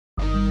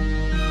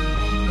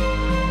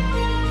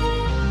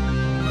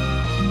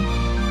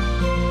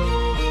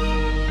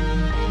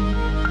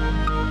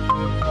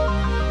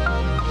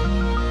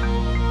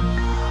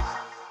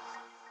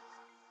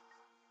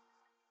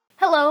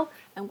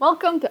and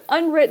welcome to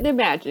Unwritten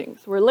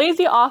Imaginings, where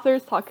lazy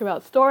authors talk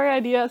about story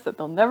ideas that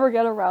they'll never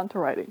get around to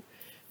writing.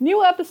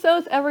 New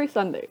episodes every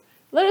Sunday.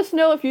 Let us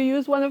know if you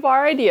use one of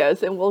our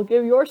ideas, and we'll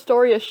give your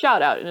story a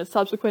shout-out in a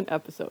subsequent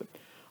episode.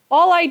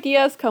 All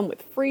ideas come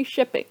with free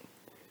shipping.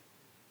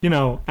 You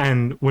know,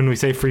 and when we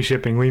say free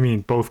shipping, we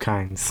mean both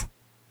kinds.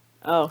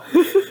 Oh.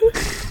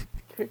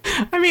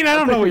 I mean, I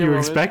don't know what you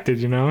expected,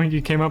 you know?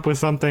 You came up with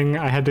something,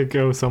 I had to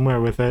go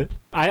somewhere with it.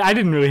 I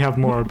didn't really have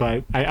more,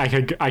 but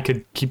I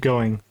could keep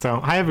going.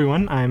 So, hi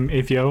everyone, I'm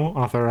Athio,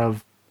 author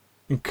of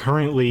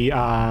currently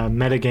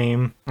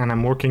Metagame, and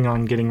I'm working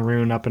on getting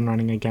Rune up and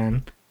running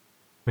again,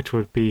 which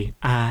would be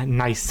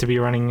nice to be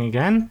running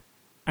again.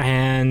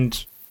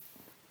 And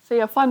say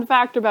a fun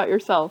fact about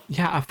yourself.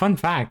 Yeah, a fun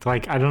fact.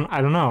 Like, I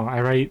don't know.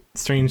 I write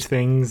strange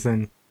things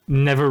and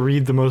never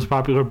read the most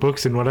popular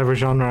books in whatever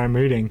genre I'm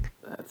reading.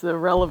 That's a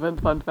relevant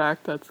fun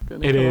fact that's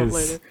going to come up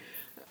later.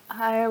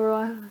 Hi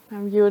everyone,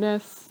 I'm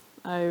Eunice.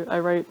 I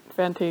write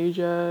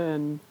Fantasia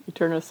and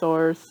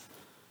Eternosaurus,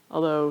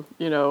 although,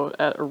 you know,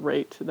 at a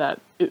rate that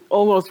it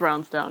almost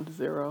rounds down to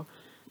 0.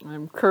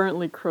 I'm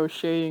currently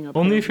crocheting a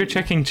Only if you're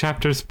checking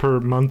chapters per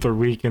month or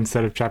week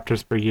instead of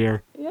chapters per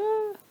year. Yeah,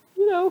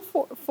 you know,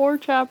 four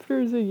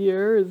chapters a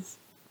year is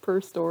per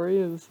story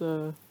is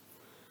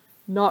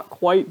not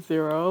quite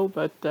 0,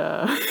 but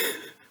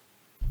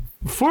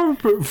Four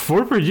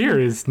per year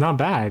is not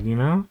bad, you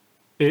know?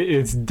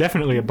 It's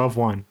definitely above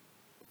 1.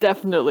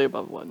 Definitely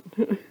above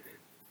 1.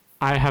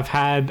 I have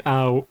had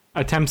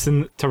attempts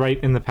to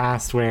write in the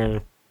past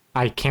where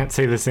I can't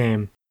say the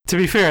same. To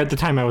be fair, at the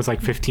time I was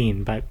like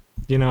 15, but,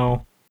 you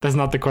know, that's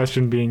not the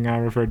question being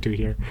referred to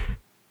here.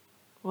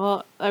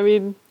 Well, I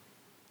mean,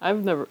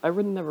 I've never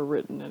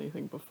written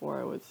anything before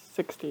I was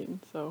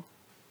 16, so.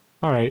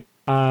 All right.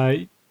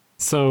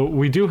 So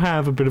we do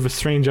have a bit of a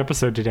strange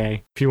episode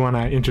today, if you want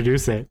to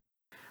introduce it.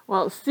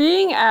 Well,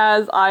 seeing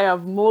as I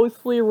have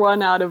mostly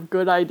run out of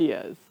good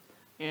ideas,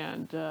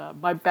 and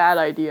my bad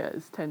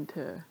ideas tend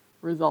to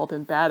result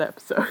in bad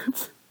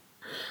episodes,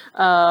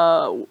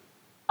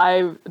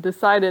 I've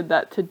decided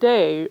that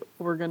today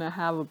we're going to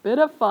have a bit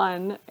of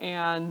fun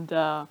and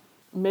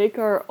make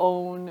our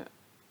own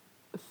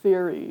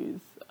series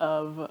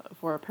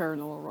for a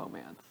paranormal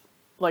romance.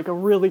 Like a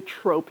really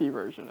tropey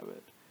version of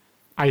it.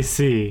 I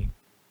see.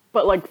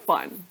 But like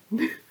fun.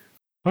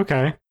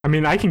 Okay. I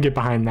mean, I can get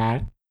behind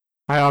that.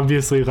 I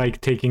obviously like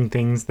taking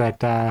things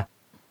that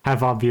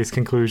have obvious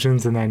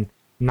conclusions and then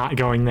not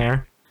going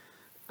there.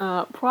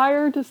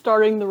 Prior to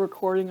starting the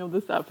recording of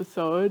this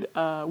episode,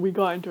 we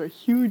got into a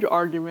huge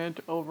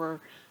argument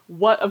over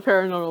what a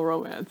paranormal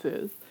romance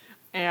is.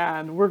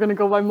 And we're going to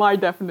go by my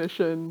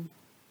definition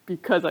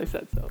because I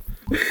said so.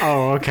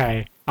 Oh,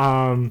 okay.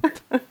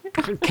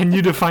 Can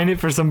you define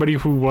it for somebody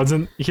who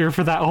wasn't here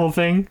for that whole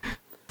thing?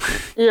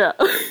 Yeah.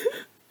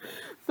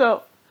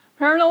 So,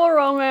 paranormal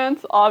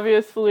romance,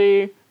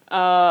 obviously,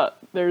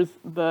 there's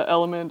the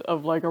element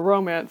of like a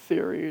romance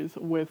series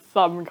with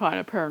some kind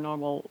of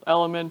paranormal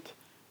element.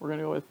 We're going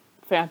to go with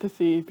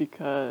fantasy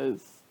because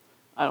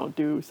I don't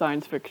do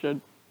science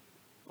fiction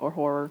or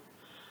horror.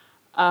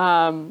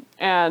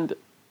 And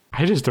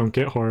I just don't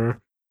get horror.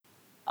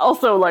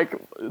 Also, like,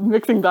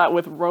 mixing that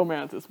with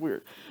romance is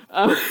weird.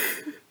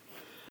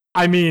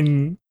 I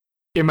mean,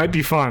 it might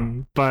be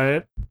fun,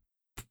 but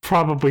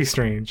probably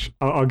strange.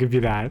 I'll give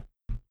you that.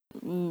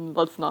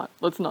 Let's not.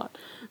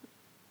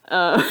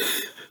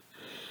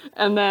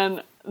 And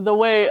then the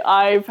way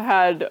I've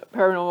had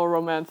paranormal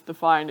romance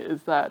defined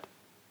is that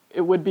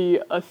it would be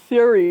a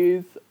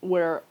series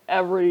where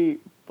every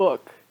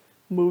book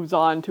moves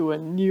on to a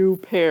new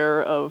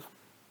pair of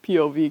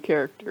POV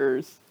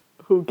characters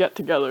who get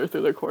together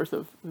through the course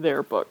of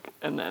their book,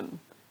 and then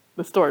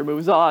the story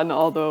moves on,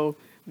 although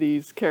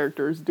these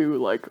characters do,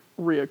 like,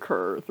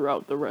 reoccur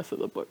throughout the rest of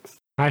the books.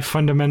 I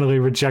fundamentally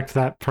reject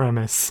that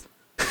premise.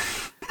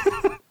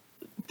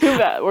 Too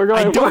bad.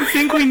 I don't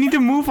think we need to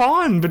move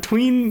on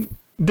between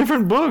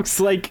different books.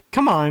 Like,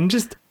 come on,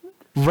 just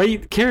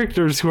write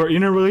characters who are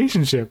in a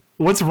relationship.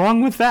 What's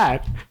wrong with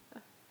that?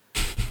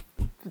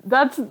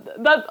 That's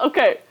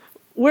okay.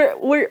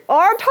 Our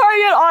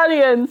target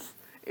audience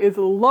is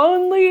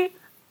lonely,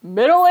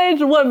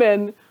 middle-aged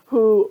women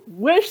who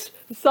wish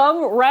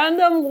some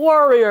random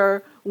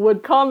warrior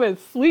would come and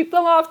sweep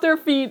them off their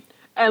feet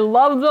and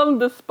love them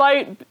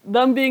despite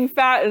them being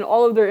fat and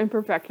all of their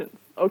imperfections.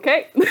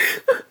 Okay?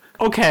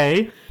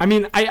 Okay. I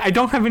mean, I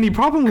don't have any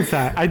problem with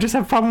that. I just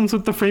have problems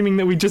with the framing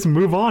that we just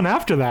move on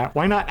after that.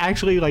 Why not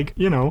actually, like,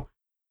 you know,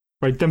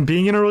 write them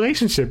being in a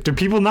relationship? Do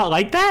people not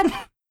like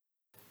that?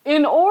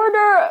 In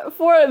order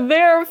for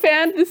their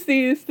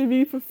fantasies to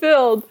be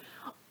fulfilled,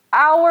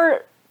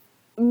 our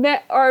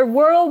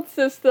world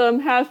system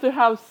has to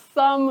have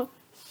some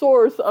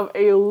source of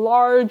a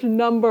large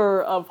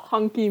number of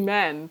hunky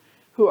men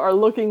who are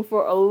looking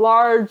for a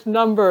large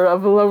number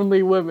of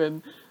lonely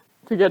women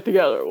to get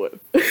together with.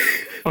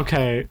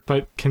 Okay,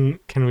 but can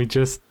we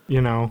just,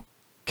 you know,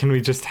 can we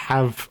just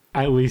have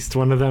at least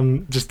one of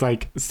them just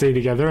like stay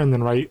together and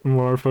then write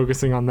more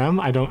focusing on them?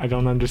 I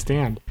don't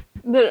understand.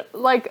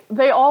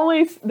 They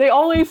always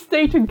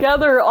stay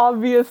together,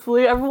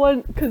 obviously.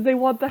 Everyone, because they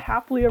want the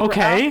happily ever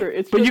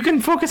after. But you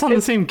can focus on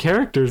the same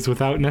characters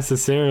without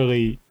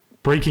necessarily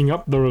breaking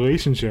up the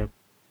relationship.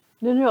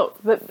 No,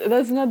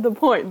 that's not the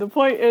point. The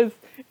point is,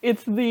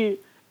 it's the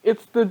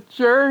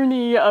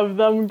journey of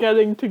them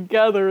getting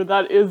together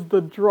that is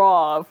the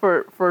draw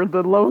for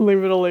the lonely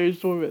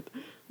middle-aged woman.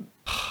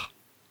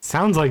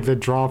 Sounds like the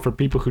draw for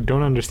people who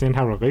don't understand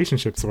how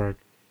relationships work.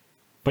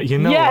 But you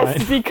know what?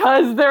 Yes,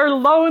 because they're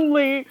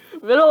lonely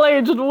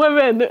middle-aged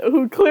women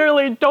who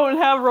clearly don't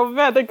have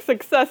romantic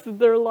success in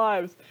their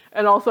lives.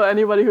 And also,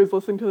 anybody who's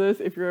listening to this,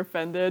 if you're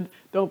offended,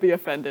 don't be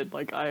offended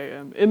like I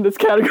am in this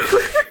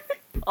category.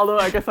 Although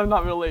I guess I'm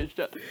not middle-aged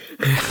yet.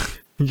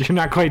 You're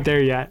not quite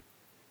there yet.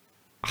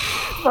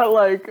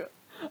 But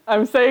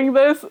I'm saying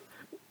this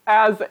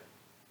as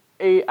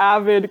a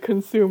avid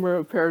consumer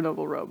of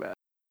paranormal romance.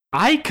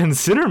 I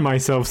consider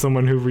myself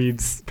someone who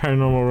reads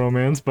paranormal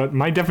romance, but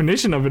my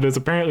definition of it is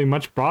apparently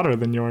much broader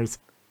than yours.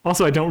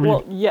 Also, I don't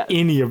read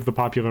any of the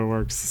popular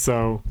works,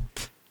 so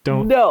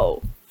don't...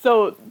 No.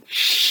 So...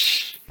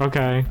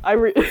 Okay.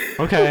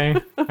 Okay.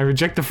 I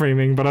reject the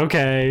framing, but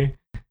okay.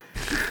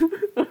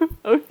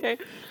 Okay.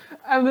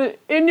 And then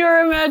in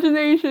your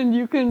imagination,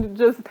 you can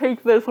just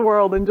take this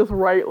world and just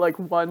write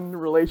one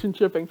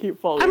relationship and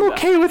keep following I'm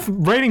okay with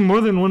writing more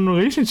than one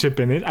relationship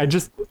in it. I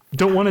just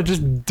don't want to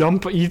just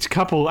dump each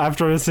couple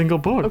after a single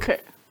book. Okay.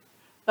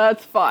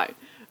 That's fine.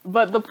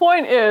 But the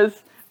point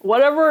is,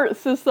 whatever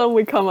system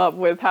we come up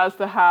with has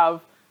to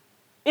have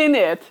in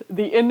it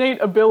the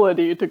innate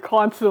ability to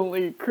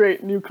constantly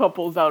create new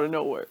couples out of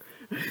nowhere.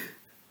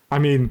 I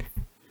mean...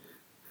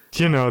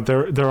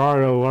 there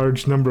are a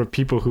large number of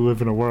people who live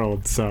in a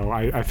world, so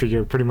I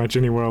figure pretty much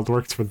any world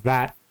works for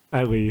that,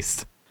 at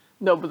least.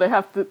 No, but they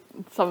have to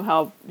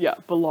somehow,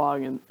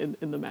 belong in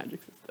the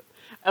magic system.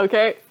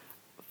 Okay?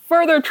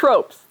 Further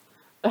tropes.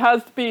 There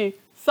has to be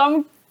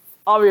some,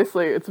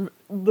 obviously, it's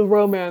the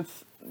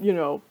romance,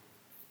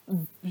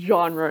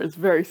 genre is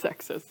very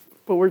sexist,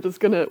 but we're just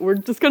gonna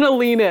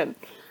lean in.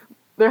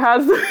 There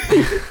has to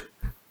be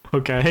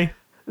okay.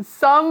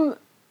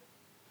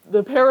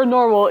 The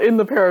paranormal in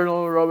the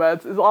paranormal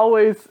romance is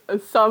always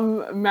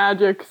some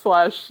magic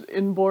 /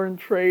 inborn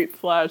trait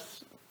 /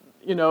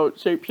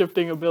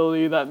 shape-shifting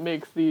ability that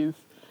makes these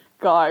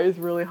guys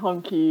really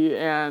hunky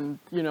and,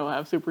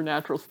 have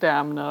supernatural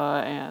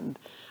stamina and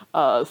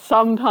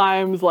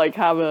sometimes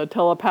have a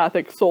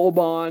telepathic soul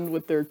bond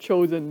with their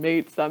chosen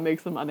mates that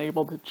makes them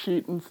unable to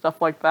cheat and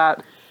stuff like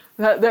that.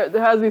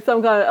 There has to be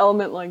some kind of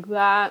element like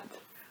that,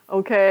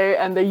 okay?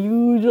 And they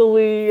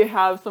usually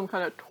have some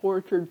kind of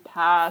tortured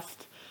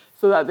past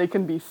so that they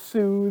can be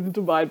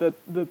soothed by the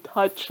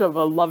touch of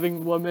a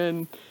loving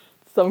woman,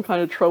 some kind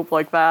of trope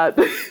like that.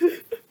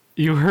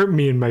 You hurt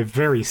me in my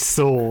very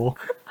soul.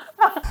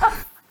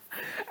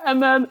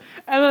 and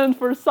then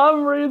for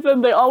some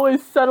reason they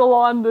always settle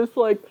on this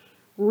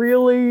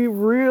really,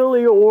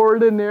 really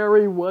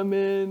ordinary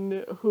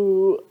woman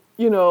who,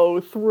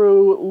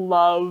 through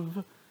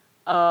love,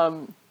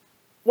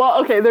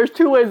 there's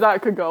two ways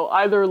that could go.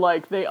 Either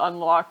they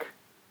unlock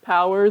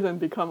powers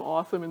and become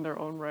awesome in their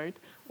own right,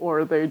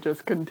 or they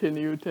just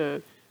continue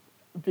to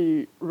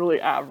be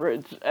really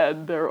average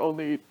and their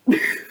only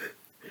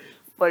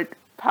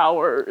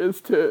power is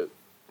to,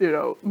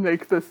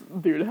 make this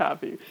dude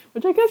happy.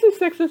 Which I guess is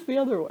sexist the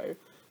other way.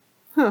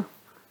 Huh.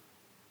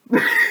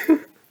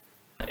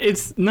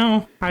 That's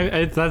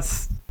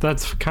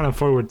kind of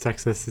forward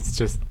sexist. It's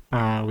just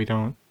we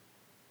don't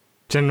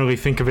generally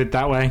think of it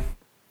that way.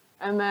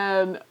 And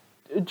then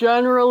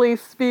generally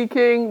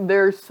speaking,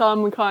 there's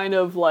some kind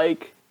of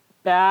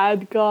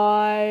bad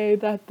guy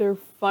that they're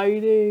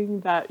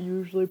fighting that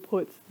usually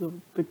puts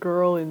the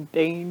girl in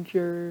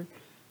danger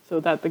so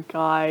that the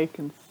guy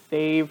can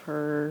save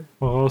her.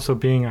 While also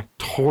being a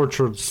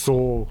tortured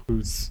soul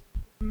who's,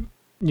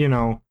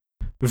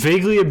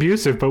 vaguely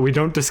abusive, but we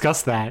don't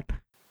discuss that.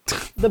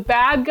 The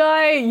bad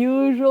guy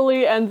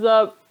usually ends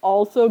up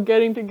also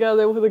getting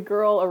together with a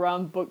girl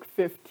around book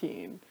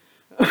 15.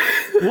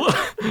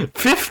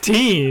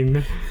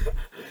 15?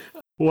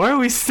 Why are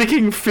we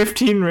sticking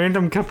 15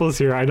 random couples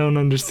here? I don't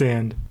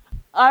understand.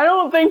 I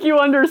don't think you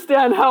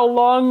understand how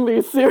long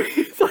these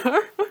series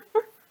are.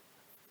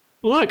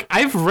 Look,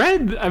 I've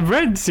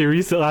read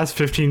series that last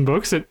 15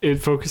 books.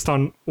 It focused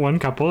on one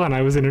couple, and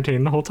I was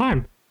entertained the whole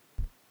time.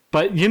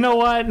 But you know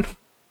what?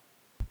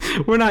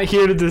 We're not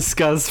here to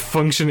discuss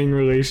functioning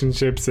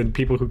relationships and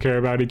people who care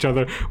about each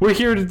other. We're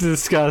here to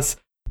discuss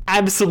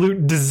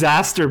absolute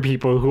disaster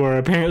people who are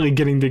apparently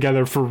getting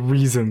together for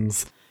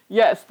reasons.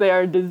 Yes, they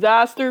are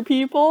disaster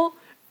people,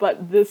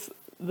 but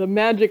the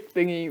magic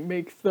thingy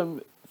makes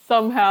them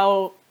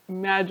somehow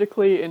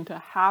magically into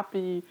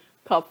happy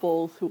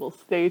couples who will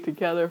stay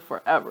together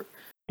forever.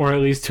 Or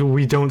at least who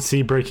we don't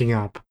see breaking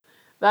up.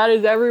 That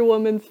is every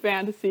woman's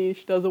fantasy.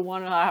 She doesn't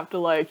want to have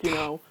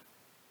to,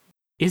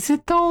 Is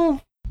it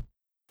though?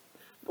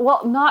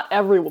 Well, not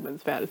every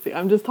woman's fantasy.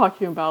 I'm just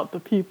talking about the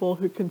people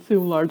who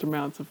consume large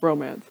amounts of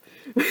romance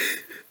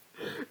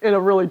in a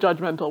really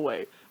judgmental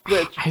way.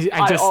 Which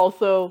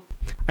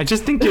I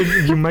just think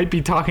you might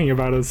be talking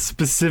about a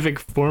specific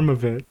form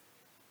of it.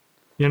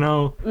 You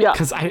know? Yeah.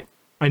 Because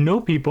I know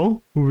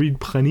people who read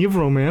plenty of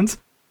romance,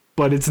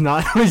 but it's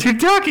not what you're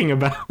talking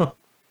about.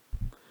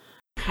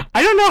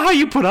 I don't know how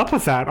you put up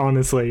with that,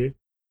 honestly.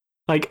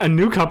 Like, a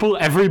new couple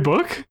every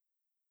book?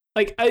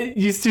 Like,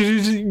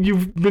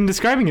 you've been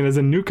describing it as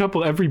a new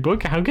couple every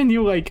book. How can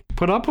you, like,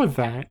 put up with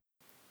that?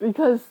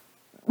 Because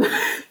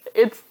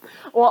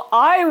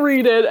I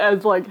read it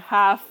as, like,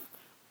 half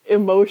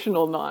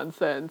emotional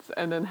nonsense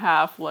and then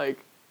half,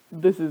 like,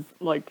 this is,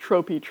 like,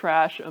 tropey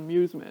trash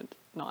amusement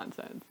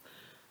nonsense.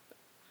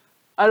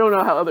 I don't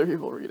know how other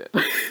people read it.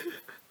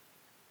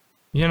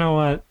 You know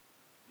what?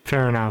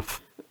 Fair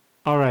enough.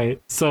 All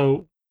right,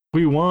 so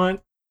we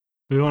want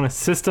a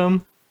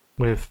system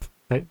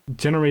that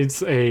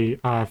generates a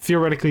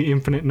theoretically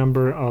infinite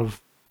number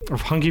of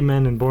hunky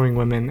men and boring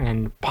women,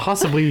 and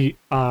possibly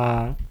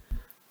the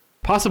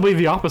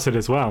opposite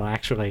as well.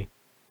 Actually,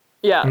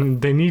 Yeah.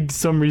 And they need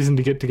some reason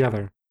to get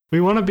together. We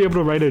want to be able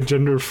to write a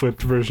gender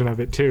flipped version of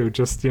it too.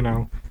 Just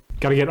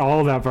got to get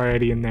all that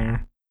variety in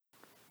there.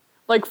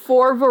 Like,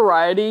 for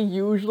variety,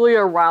 usually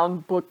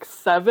around book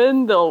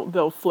 7,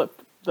 they'll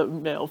flip the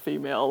male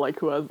female, like,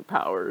 who has the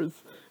powers,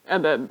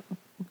 and then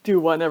do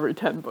one every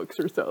 10 books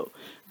or so.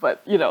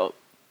 But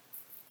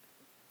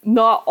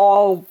not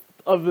all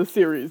of the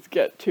series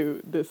get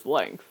to this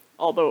length,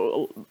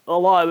 although a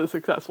lot of the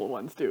successful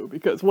ones do,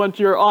 because once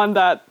you're on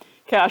that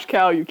cash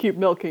cow, you keep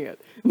milking it.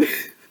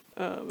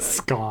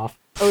 Scoff.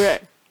 Okay.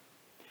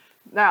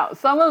 Now,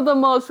 some of the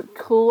most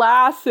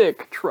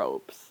classic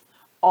tropes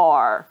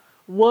are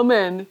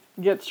woman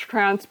gets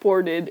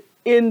transported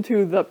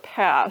into the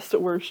past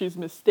where she's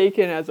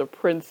mistaken as a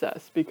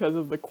princess because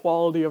of the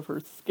quality of her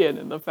skin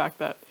and the fact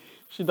that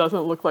she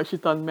doesn't look like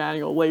she's done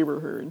manual labor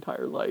her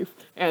entire life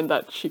and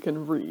that she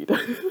can read.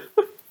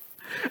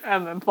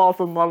 And then falls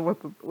in love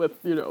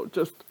with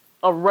just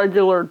a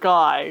regular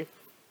guy,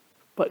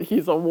 but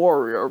he's a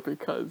warrior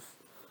because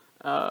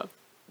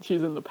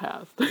she's in the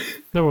past.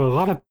 There were a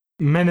lot of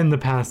men in the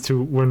past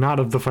who were not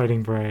of the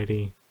fighting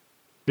variety.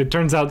 It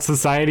turns out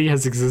society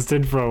has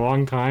existed for a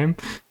long time.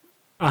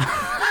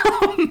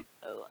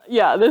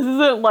 Yeah, this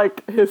isn't,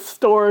 like,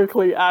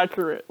 historically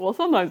accurate. Well,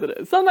 sometimes it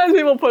is. Sometimes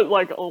people put,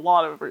 like, a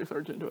lot of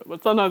research into it,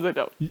 but sometimes they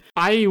don't.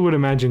 I would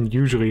imagine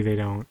usually they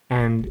don't.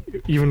 And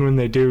even when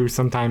they do,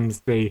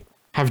 sometimes they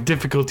have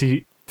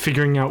difficulty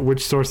figuring out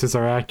which sources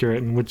are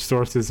accurate and which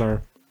sources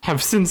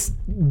have since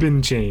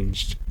been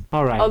changed.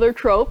 All right. Other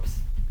tropes,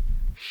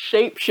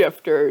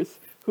 shapeshifters,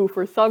 who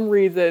for some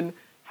reason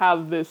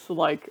have this,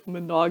 like,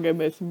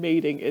 monogamous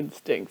mating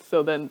instinct.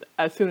 So then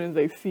as soon as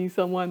they see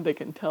someone, they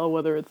can tell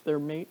whether it's their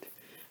mate.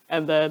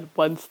 And then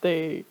once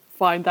they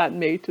find that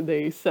mate,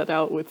 they set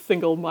out with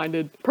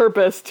single-minded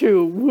purpose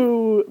to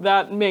woo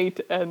that mate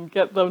and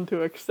get them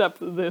to accept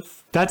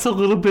this. That's a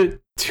little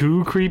bit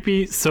too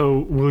creepy, so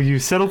will you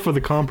settle for the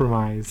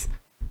compromise?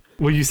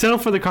 Will you settle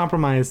for the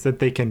compromise that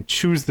they can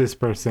choose this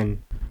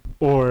person,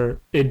 or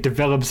it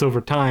develops over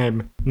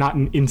time, not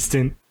an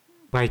instant,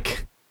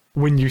 like,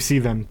 when you see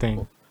them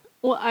thing?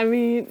 Well, I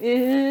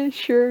mean,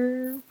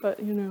 sure, but,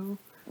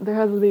 there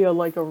has to be a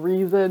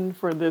reason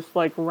for this,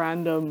 like,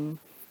 random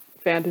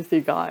fantasy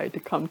guy to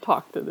come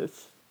talk to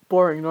this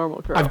boring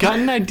normal girl. I've got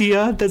an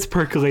idea that's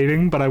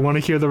percolating, but I want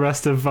to hear the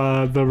rest of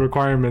the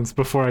requirements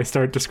before I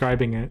start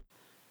describing it.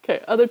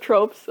 Okay, other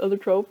tropes.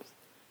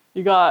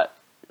 You got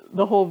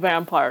the whole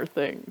vampire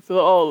thing.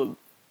 So,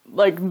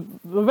 the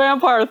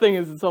vampire thing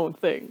is its own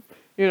thing.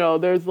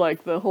 There's,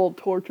 like, the whole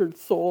tortured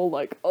soul,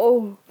 like,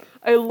 oh,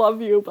 I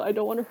love you, but I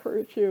don't want to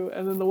hurt you.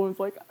 And then the woman's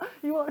like,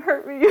 you won't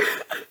hurt me.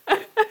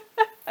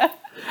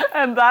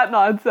 And that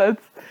nonsense.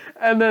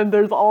 And then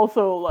there's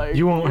also, like...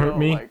 You won't hurt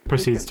me,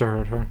 proceeds to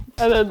hurt her.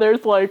 And then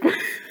there's, like...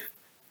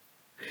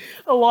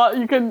 a lot,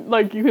 you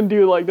can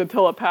do, like, the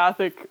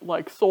telepathic,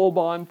 like, soul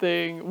bond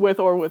thing with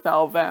or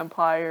without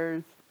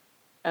vampires.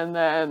 And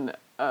then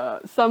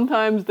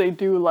sometimes they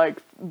do,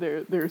 like,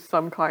 there's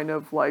some kind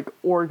of, like,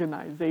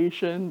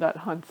 organization that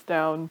hunts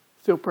down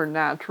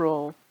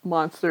supernatural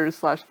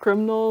monsters /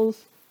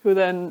 criminals, who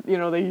then,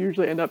 they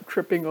usually end up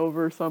tripping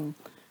over some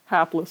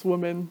hapless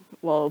woman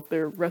while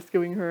they're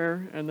rescuing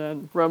her, and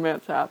then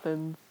romance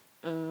happens.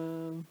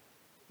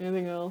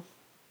 Anything else?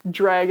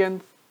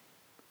 Dragons.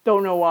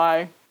 Don't know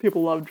why.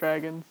 People love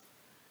dragons.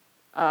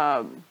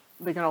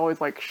 They can always,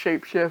 like,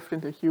 shapeshift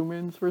into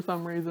humans for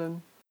some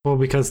reason. Well,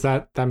 because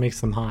that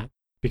makes them hot.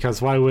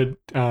 Because why would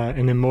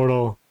an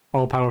immortal,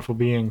 all-powerful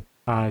being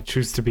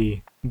choose to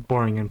be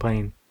boring and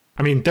plain?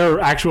 I mean, there are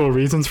actual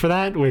reasons for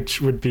that,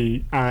 which would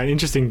be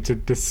interesting to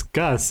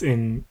discuss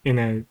in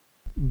a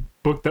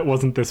book that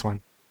wasn't this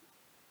one.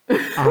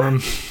 I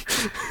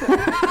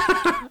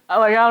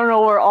don't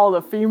know where all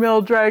the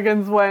female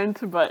dragons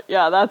went, but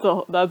yeah, that's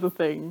a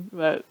thing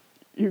that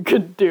you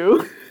could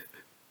do.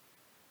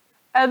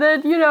 And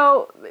then,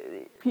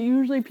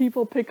 usually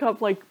people pick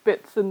up, like,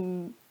 bits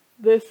and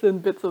this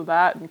and bits of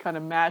that and kind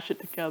of mash it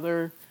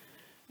together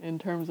in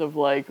terms of,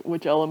 like,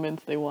 which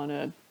elements they want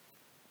to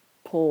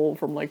pull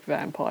from like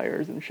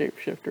vampires and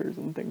shapeshifters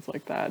and things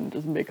like that and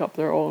just make up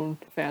their own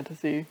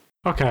fantasy.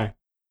 Okay.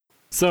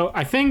 So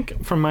I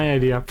think from my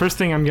idea, first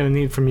thing I'm going to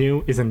need from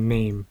you is a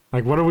name.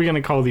 Like, what are we going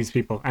to call these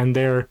people? And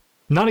they're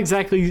not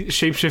exactly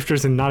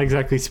shapeshifters and not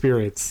exactly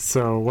spirits.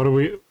 So what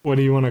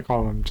do you want to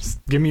call them?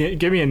 Just give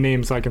me a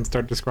name so I can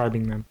start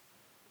describing them.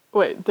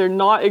 Wait, they're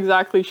not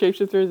exactly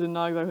shapeshifters and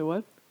not exactly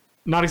what?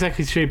 Not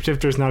exactly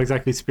shapeshifters, not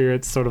exactly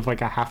spirits, sort of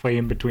like a halfway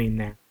in between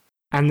there.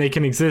 And they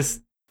can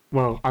exist.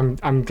 Well,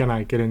 I'm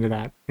gonna get into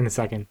that in a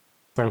second.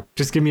 So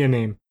just give me a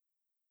name.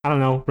 I don't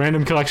know,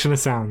 random collection of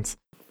sounds.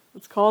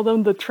 Let's call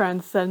them the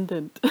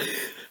Transcendent.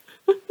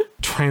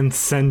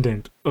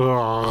 Transcendent. Ugh,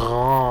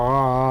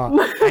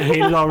 I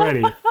hate it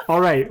already. All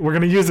right, we're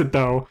gonna use it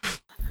though.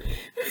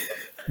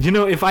 You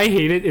know, if I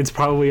hate it, it's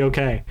probably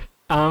okay.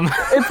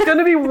 It's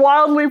gonna be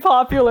wildly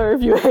popular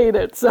if you hate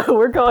it, so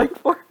we're going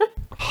for it.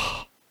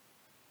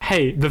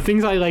 Hey, the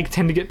things I like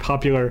tend to get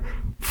popular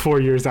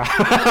 4 years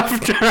after I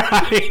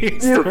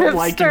start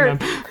liking them.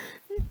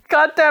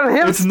 Goddamn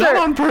hipster. It's not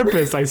on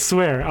purpose, I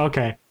swear.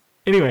 Okay.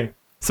 Anyway,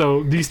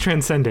 so these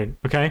Transcendent,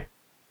 okay?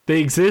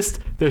 They exist.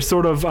 They're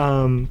sort of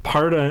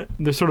part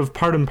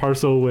and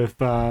parcel with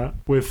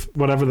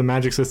whatever the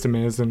magic system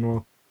is,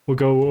 and we'll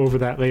go over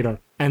that later.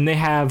 And they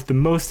have the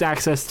most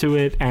access to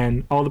it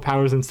and all the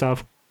powers and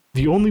stuff.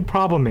 The only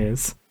problem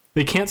is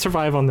they can't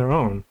survive on their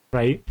own,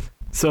 right?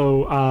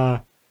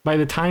 So by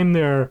the time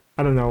they're,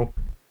 I don't know,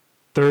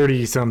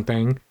 30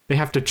 something, they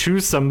have to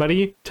choose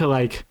somebody to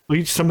like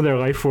leech some of their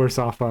life force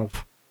off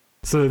of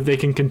so that they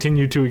can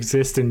continue to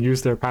exist and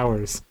use their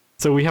powers.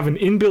 So we have an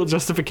inbuilt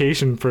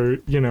justification for,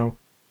 you know,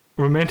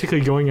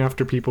 romantically going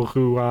after people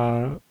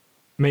who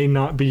may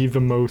not be the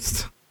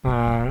most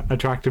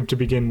attractive to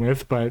begin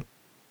with, but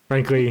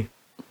frankly,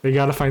 they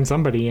gotta find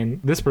somebody,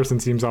 and this person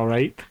seems all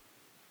right.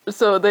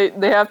 So they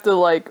have to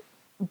like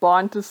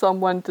bond to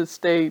someone to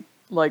stay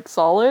like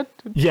solid?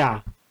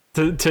 Yeah.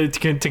 To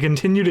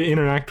continue to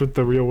interact with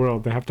the real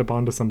world, they have to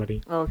bond to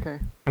somebody. Okay.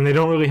 And they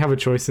don't really have a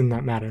choice in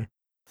that matter.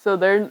 So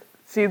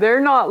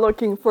they're not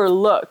looking for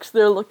looks,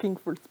 they're looking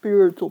for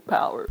spiritual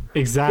power.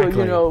 Exactly. So,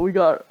 you know, we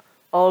got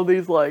all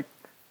these like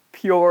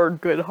pure,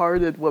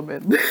 good-hearted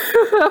women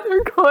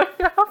they're going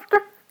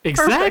after.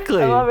 Exactly.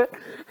 Perfect. I love it.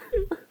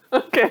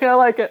 Okay, I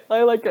like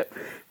it.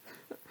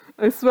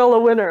 I smell a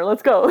winner.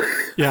 Let's go.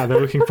 Yeah, they're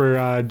looking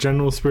for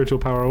general spiritual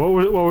power.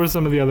 What were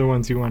some of the other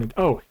ones you wanted?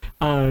 Oh,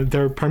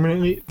 they're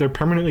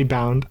permanently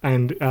bound,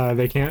 and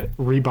they can't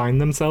rebind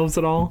themselves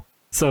at all.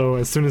 So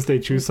as soon as they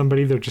choose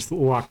somebody, they're just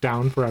locked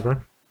down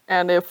forever.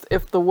 And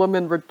if the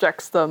woman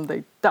rejects them,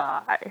 they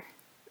die.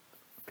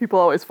 People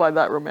always find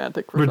that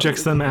romantic.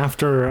 Rejects them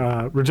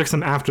after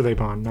they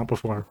bond, not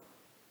before.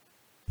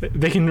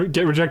 They can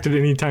get rejected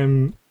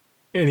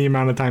any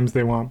amount of times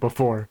they want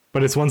before,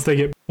 but it's once they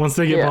get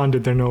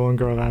bonded, they're no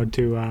longer allowed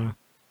to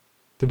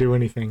do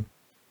anything.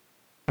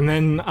 And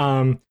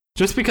then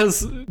just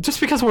because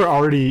we're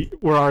already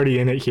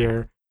in it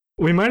here,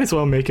 we might as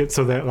well make it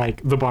so that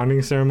like the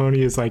bonding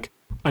ceremony is like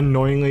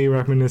annoyingly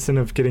reminiscent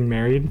of getting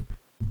married.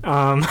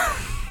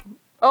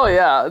 Oh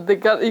yeah,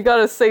 you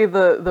gotta say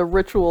the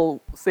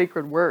ritual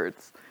sacred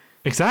words.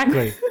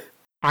 Exactly.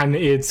 And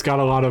it's got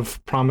a lot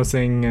of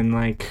promising and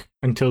like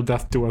until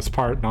death do us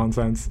part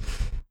nonsense.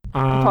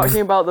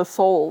 Talking about the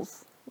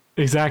souls.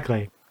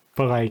 Exactly.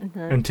 But like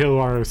until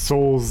our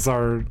souls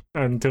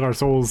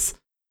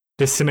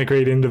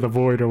disintegrate into the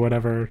void or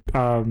whatever,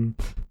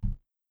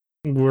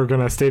 we're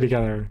gonna stay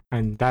together.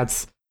 And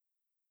that's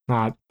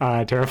not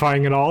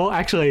terrifying at all.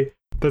 Actually,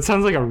 that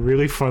sounds like a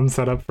really fun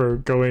setup for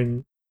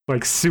going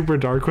like super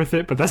dark with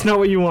it, but that's not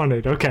what you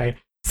wanted. Okay.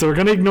 So we're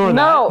gonna ignore that.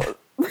 No.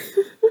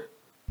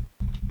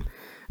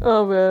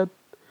 Oh man.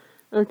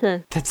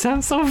 Okay. That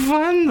sounds so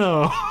fun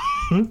though.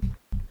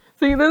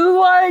 See, this is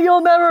why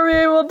you'll never be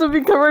able to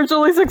be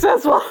commercially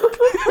successful.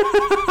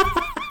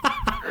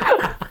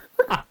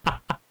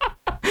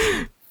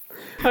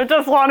 I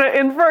just want to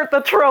invert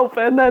the trope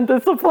and then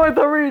disappoint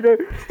the reader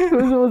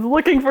who was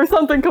looking for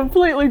something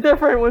completely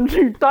different when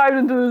she dived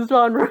into this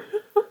genre.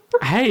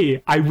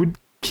 Hey, I would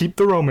keep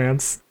the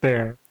romance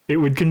there. It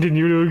would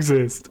continue to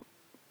exist.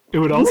 It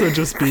would also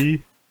just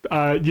be,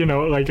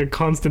 like a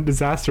constant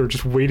disaster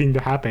just waiting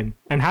to happen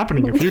and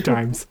happening a few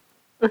times.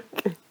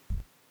 Okay.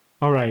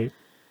 All right.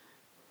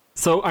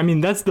 So, I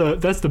mean, that's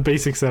the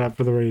basic setup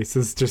for the race.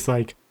 Is just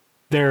like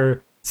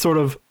they're sort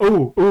of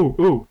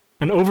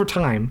and over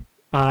time,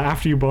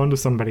 after you bond with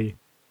somebody,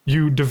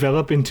 you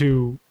develop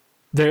into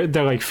their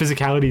like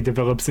physicality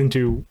develops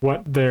into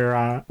what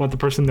the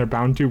person they're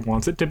bound to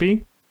wants it to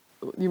be.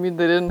 You mean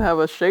they didn't have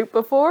a shape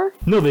before?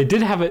 No, they do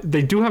have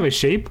a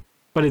shape,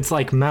 but it's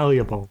like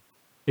malleable.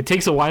 It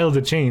takes a while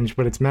to change,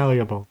 but it's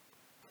malleable.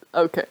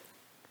 Okay.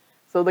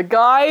 So the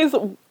guys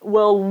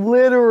will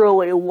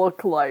literally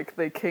look like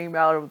they came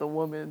out of the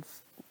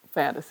woman's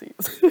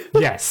fantasies.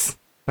 Yes.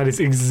 That is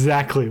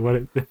exactly what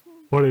it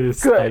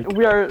is. Good.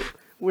 Like.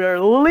 We are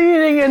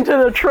leaning into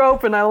the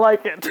trope and I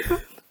like it.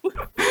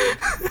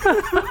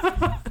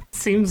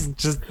 Seems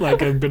just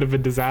like a bit of a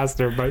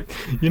disaster, but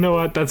you know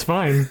what? That's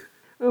fine.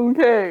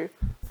 Okay.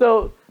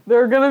 So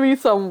there are going to be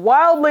some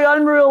wildly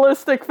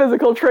unrealistic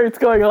physical traits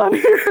going on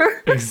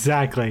here.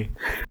 Exactly.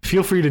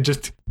 Feel free to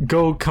just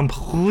go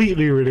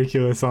completely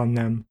ridiculous on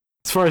them.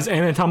 As far as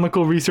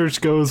anatomical research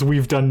goes,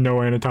 we've done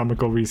no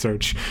anatomical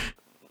research.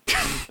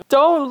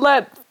 Don't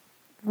let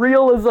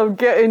realism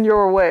get in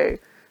your way.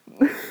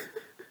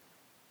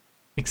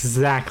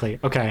 Exactly.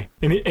 Okay.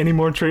 Any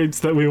more traits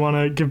that we want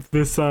to give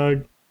this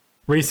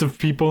race of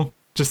people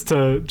just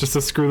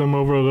to screw them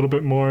over a little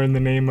bit more in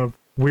the name of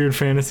weird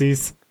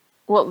fantasies?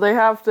 Well, they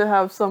have to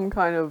have some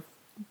kind of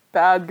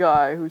bad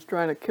guy who's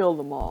trying to kill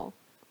them all.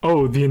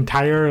 Oh, the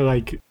entire,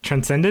 like,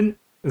 Transcendent?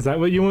 Is that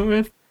what you went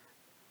with?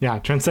 Yeah,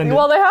 Transcendent.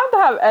 Well, they have to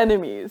have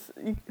enemies.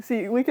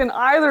 See, we can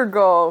either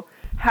go,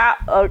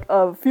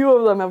 a few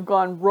of them have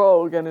gone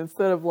rogue, and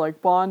instead of,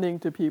 like, bonding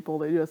to people,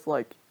 they just,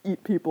 like,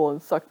 eat people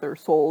and suck their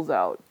souls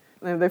out.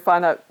 And they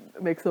find that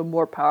makes them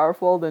more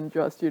powerful than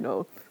just,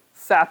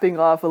 sapping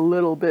off a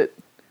little bit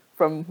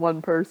from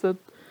one person.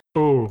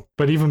 Oh,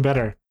 but even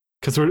better.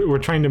 Because we're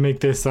trying to make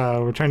this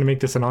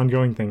an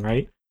ongoing thing,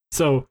 right?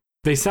 So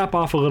they sap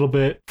off a little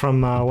bit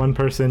from one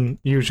person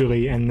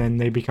usually, and then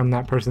they become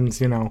that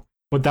person's,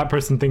 what that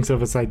person thinks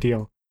of as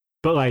ideal.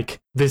 But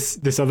like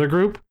this other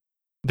group,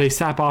 they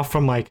sap off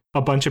from like a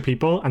bunch of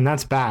people, and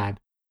that's bad.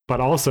 But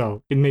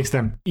also, it makes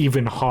them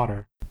even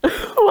hotter.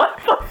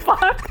 What the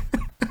fuck?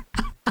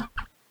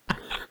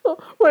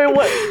 Wait,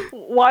 what?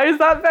 Why is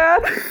that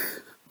bad?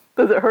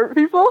 Does it hurt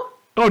people?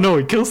 Oh no,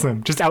 it kills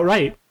them just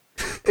outright.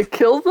 It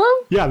kills them?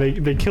 Yeah,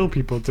 they kill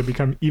people to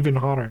become even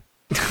hotter.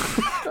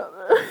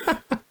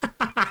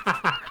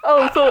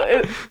 Oh,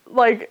 so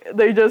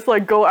they just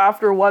like go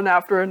after one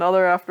after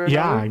another after another?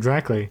 Yeah,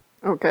 exactly.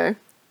 Okay.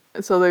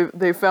 So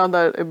they found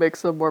that it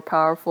makes them more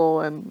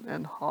powerful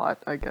and hot,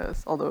 I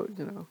guess. Although,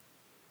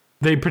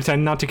 They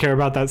pretend not to care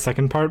about that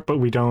second part, but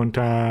we don't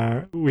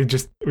we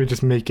just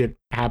make it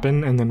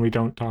happen, and then we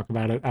don't talk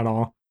about it at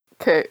all.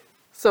 Okay.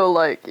 So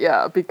like,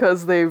 yeah,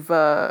 because they've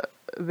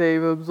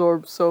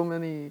absorbed so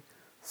many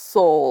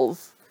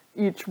souls,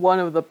 each one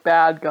of the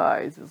bad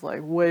guys is like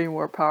way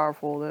more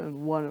powerful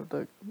than one of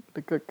the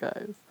good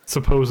guys.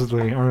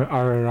 Supposedly,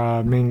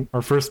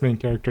 our first main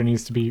character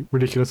needs to be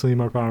ridiculously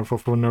more powerful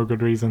for no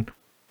good reason.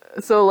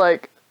 So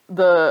like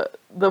the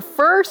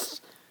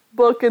first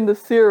book in the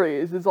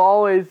series is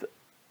always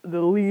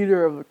the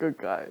leader of the good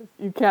guys.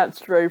 You can't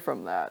stray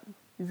from that.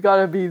 He's got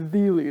to be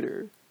the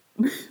leader.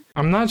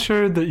 I'm not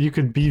sure that you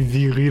could be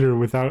the leader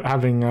without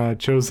having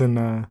chosen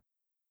a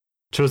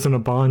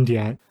bond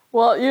yet.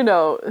 Well,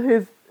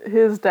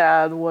 his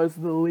dad was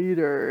the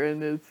leader,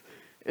 and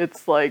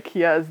it's like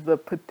he has the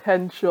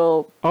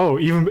potential. Oh,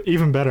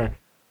 even better.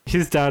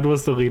 His dad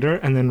was the leader,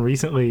 and then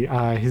recently,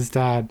 his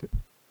dad,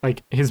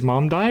 like his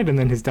mom died, and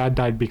then his dad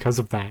died because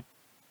of that.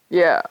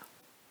 Yeah,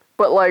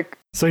 but like.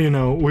 So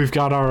we've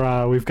got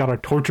our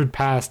tortured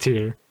past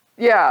here.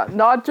 Yeah,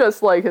 not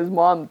just like his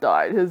mom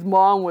died. His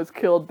mom was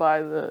killed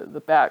by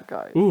the bad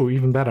guys. Ooh,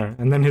 even better.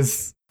 And then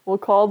his. We'll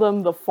call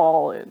them the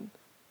Fallen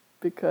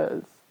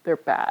because they're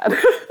bad.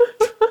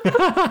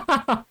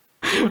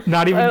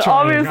 Not even and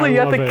trying. Obviously, you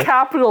have to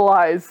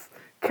capitalize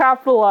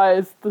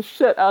the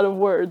shit out of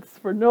words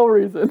for no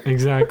reason.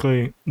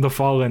 Exactly, the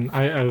Fallen.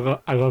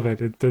 I love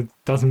it. It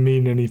doesn't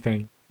mean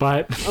anything,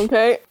 but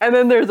okay. And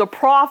then there's a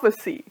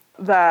prophecy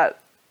that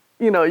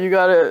you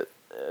gotta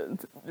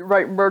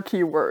write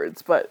murky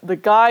words, but the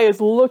guy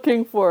is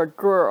looking for a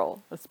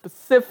girl, a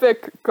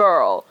specific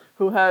girl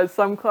who has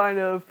some kind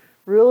of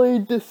really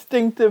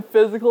distinctive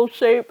physical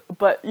shape,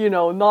 but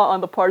not on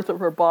the parts of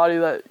her body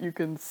that you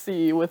can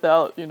see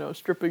without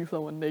stripping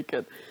someone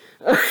naked.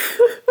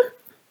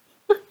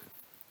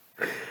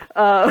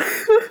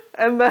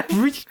 And then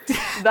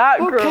that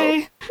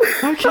girl.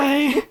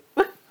 Okay.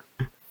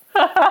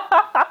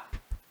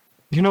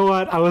 You know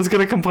what? I was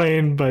gonna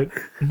complain, but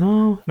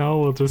no,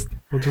 we'll just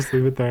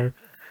leave it there.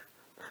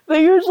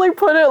 They usually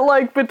put it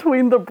like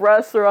between the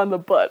breasts or on the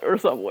butt or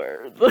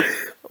somewhere.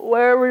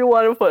 Wherever you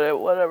want to put it,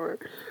 whatever.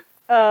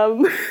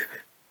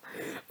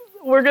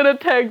 We're gonna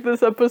tag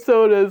this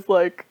episode as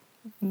like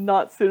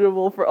not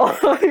suitable for all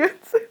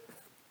audiences.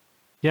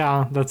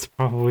 Yeah, that's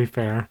probably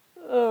fair.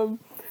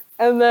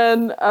 And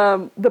then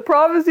the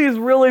prophecy is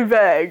really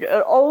vague.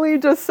 It only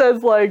just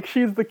says like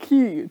she's the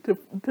key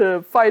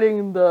to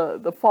fighting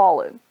the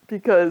Fallen,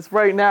 because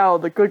right now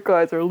the good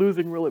guys are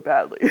losing really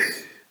badly.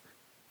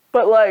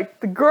 But like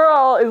the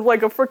girl is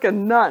like a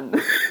freaking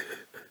nun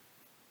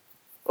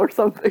or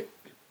something.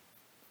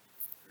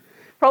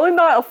 Probably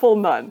not a full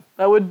nun.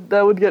 That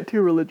would get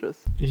too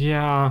religious.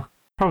 Yeah,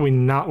 probably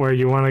not where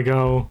you want to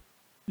go.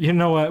 You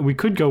know what? We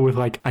could go with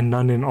like a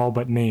nun in all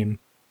but name.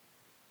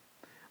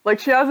 Like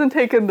she hasn't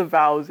taken the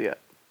vows yet,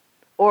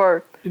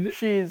 or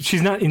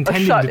she's not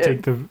intending to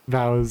take the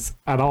vows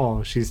at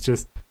all. She's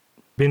just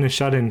been a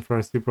shut-in for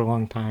a super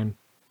long time.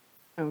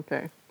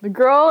 Okay, the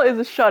girl is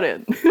a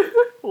shut-in.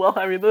 Well,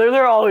 I mean,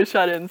 they're always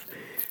shut-ins.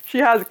 She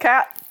has a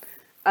cat,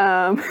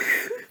 and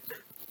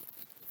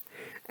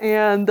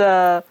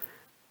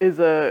is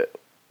a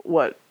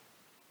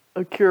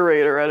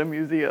curator at a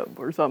museum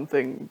or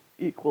something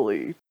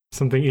equally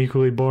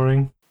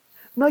boring.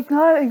 like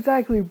not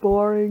exactly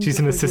boring. She's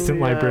an assistant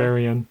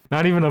librarian.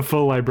 Not even a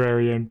full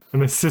librarian.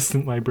 An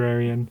assistant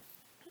librarian.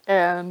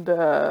 And,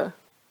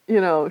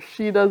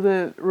 she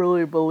doesn't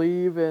really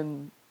believe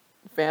in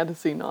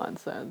fantasy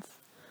nonsense.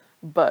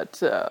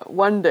 But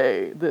one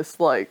day,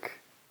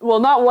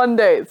 not one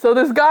day. So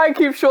this guy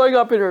keeps showing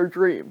up in her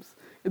dreams.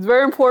 It's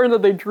very important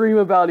that they dream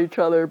about each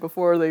other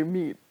before they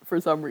meet for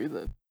some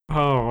reason.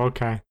 Oh,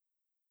 okay.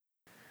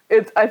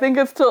 I think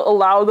it's to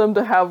allow them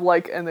to have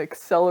like an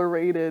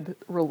accelerated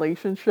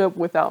relationship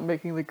without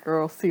making the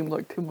girl seem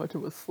like too much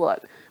of a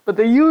slut. But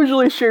they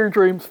usually share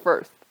dreams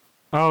first.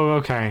 Oh,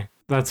 okay.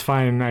 That's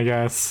fine, I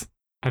guess.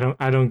 I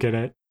don't get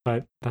it,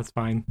 but that's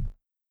fine.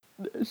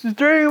 She's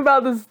dreaming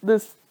about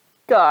this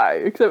guy,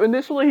 except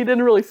initially he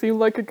didn't really seem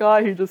like a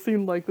guy, he just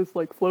seemed like this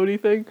like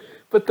floaty thing.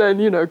 But then,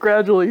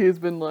 gradually he's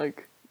been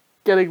like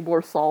getting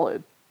more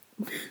solid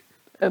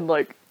and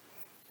like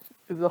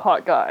is a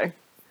hot guy.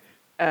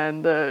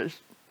 And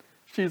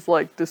she's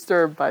like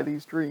disturbed by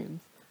these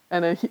dreams.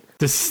 And then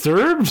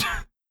Disturbed?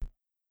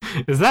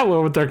 Is that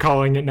what they're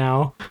calling it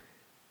now?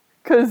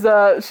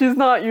 Because she's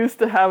not used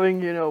to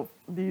having,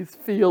 these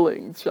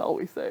feelings, shall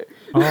we say.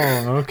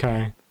 Oh,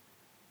 okay.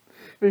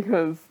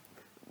 Because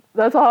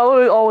that's how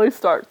it always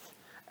starts.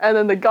 And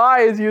then the guy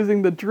is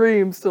using the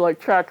dreams to like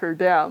track her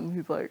down.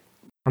 He's like...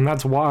 And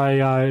that's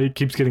why it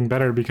keeps getting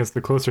better, because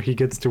the closer he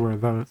gets to her,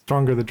 the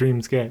stronger the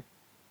dreams get.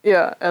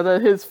 Yeah, and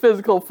then his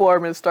physical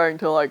form is starting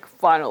to like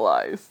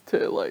finalize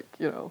to like,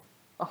 a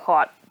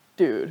hot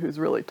dude who's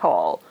really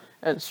tall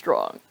and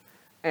strong.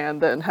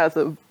 And then has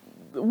a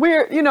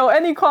weird,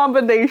 any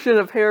combination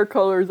of hair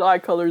colors, eye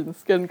colors, and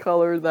skin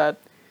color that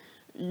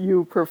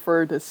you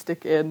prefer to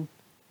stick in.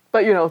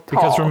 But, tall.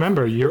 Because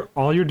remember,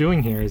 all you're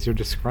doing here is you're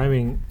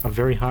describing a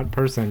very hot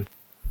person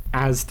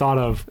as thought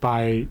of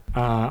by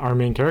our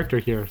main character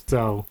here,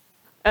 so...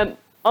 And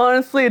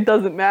honestly, it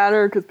doesn't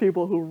matter, because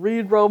people who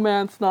read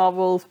romance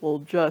novels will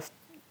just,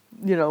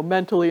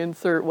 mentally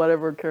insert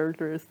whatever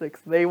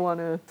characteristics they want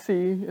to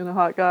see in a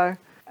hot guy.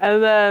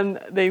 And then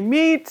they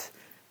meet.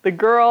 The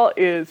girl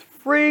is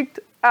freaked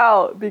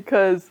out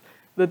because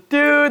the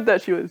dude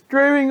that she was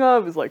dreaming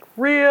of is like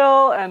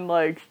real, and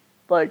like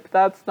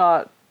that's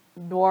not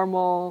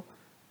normal.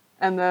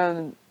 And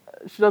then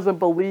she doesn't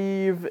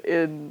believe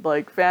in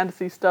like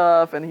fantasy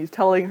stuff, and he's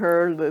telling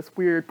her this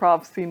weird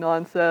prophecy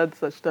nonsense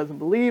that she doesn't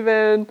believe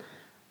in,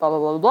 blah blah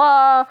blah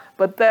blah.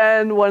 But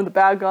then one of the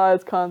bad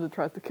guys comes and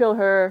tries to kill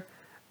her,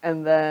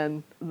 and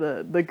then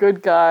the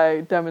good guy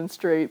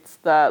demonstrates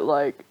that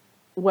like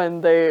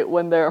when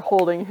they're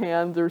holding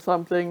hands or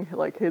something,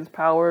 like his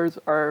powers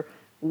are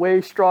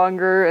way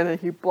stronger, and then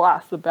he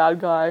blasts the bad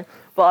guy.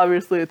 But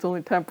obviously it's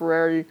only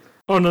temporary.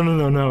 Oh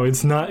no!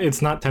 It's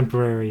not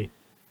temporary.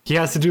 He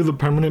has to do the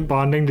permanent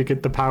bonding to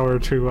get the power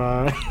to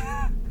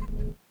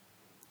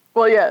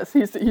Well, yes,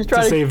 he's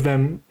trying to save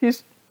them.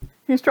 He's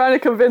trying to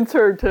convince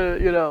her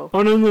to,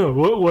 Oh no!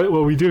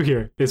 What we do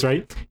here is,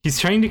 right, he's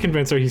trying to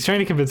convince her,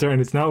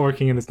 and it's not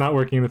working, and it's not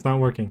working, and it's not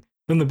working.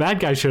 Then the bad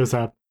guy shows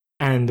up,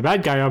 and the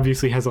bad guy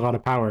obviously has a lot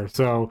of power.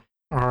 So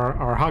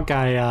our hot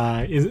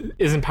guy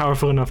isn't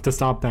powerful enough to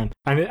stop them.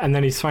 And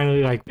then he's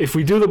finally like, if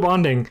we do the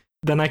bonding,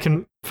 then I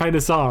can fight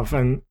us off.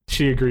 And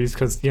she agrees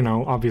because,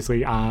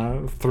 obviously,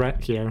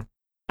 threat here.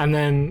 And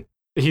then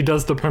he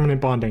does the permanent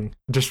bonding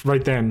just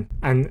right then.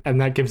 And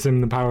that gives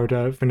him the power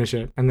to finish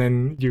it. And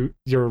then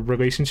your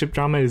relationship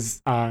drama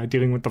is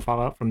dealing with the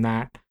fallout from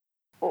that.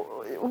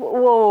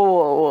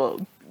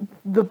 Whoa.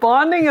 The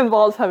bonding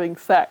involves having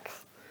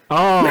sex.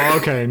 Oh,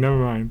 okay. Never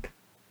mind.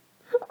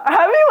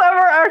 Have you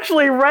ever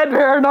actually read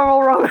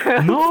Paranormal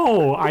Romance?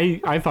 No,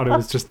 I thought it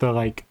was just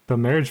the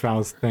marriage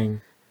vows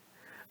thing.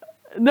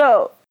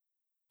 No.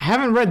 I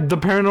haven't read the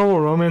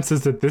paranormal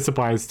romances that this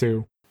applies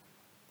to.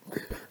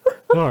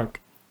 Look,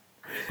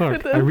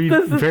 I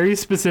read very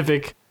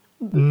specific,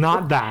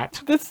 not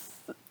that. This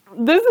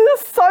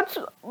is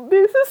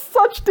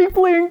such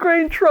deeply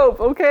ingrained trope,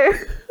 okay?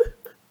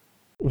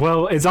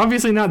 Well, it's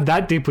obviously not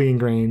that deeply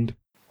ingrained.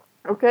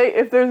 Okay,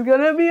 if there's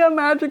gonna be a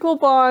magical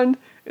bond,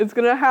 it's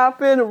gonna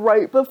happen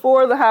right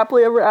before the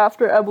happily ever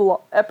after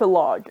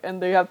epilogue,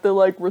 and they have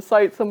to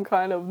recite some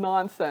kind of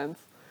nonsense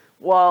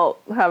while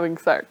having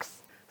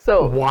sex.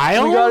 So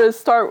while? We gotta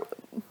start.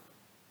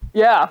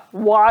 Yeah,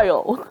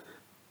 while.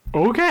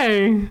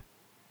 Okay.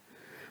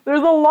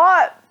 There's a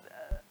lot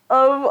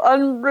of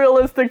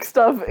unrealistic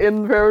stuff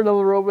in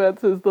paranormal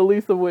romances, the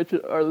least of which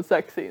are the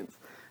sex scenes.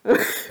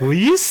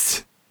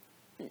 Least?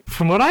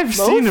 From what I've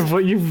seen,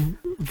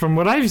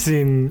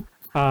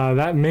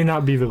 that may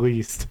not be the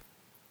least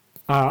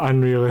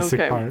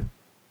unrealistic part.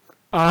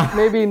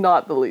 Maybe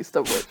not the least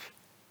of which.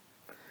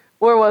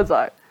 Where was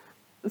I?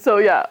 So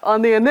yeah,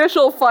 on the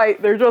initial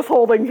fight, they're just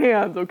holding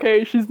hands,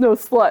 okay? She's no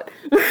slut.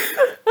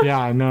 Yeah,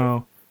 I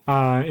know.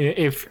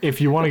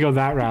 If you want to go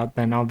that route,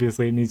 then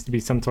obviously it needs to be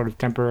some sort of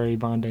temporary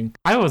bonding.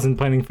 I wasn't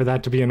planning for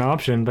that to be an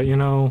option, but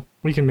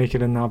we can make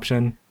it an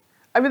option.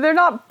 I mean, they're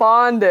not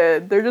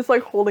bonded. They're just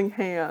holding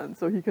hands,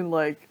 so he can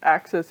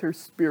access her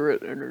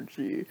spirit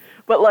energy.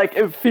 But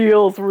it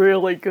feels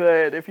really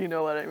good, if you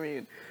know what I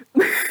mean.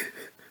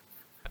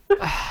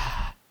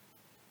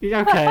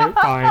 Okay,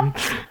 fine.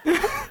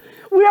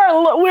 We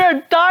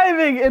are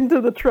diving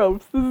into the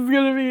tropes. This is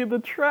gonna be the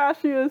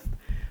trashiest,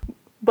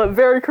 but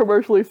very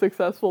commercially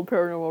successful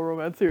paranormal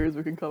romance series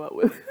we can come up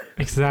with.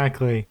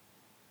 Exactly.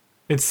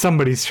 It's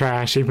somebody's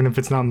trash, even if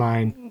it's not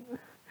mine.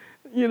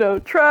 You know,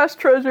 trash,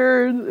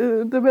 treasure,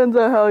 it depends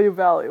on how you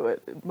value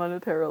it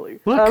monetarily.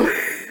 Look,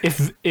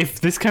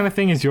 if this kind of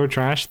thing is your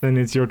trash, then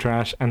it's your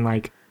trash, and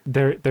like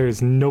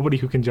there's nobody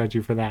who can judge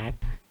you for that.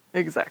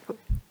 Exactly.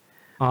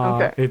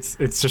 Okay. It's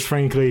just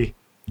frankly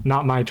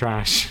not my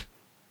trash.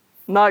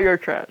 Not your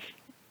trash.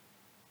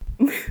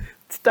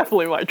 It's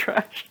definitely my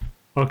trash.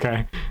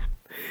 Okay.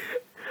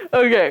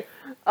 Okay.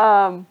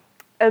 And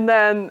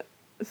then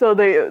so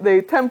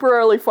they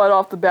temporarily fight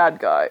off the bad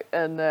guy,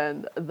 and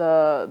then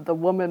the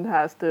woman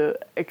has to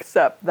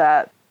accept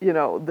that, you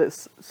know,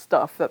 this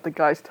stuff that the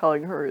guy's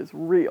telling her is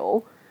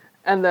real.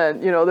 And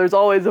then, you know, there's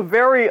always a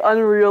very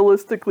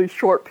unrealistically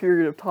short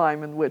period of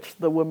time in which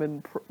the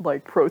woman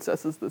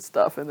processes this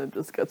stuff and then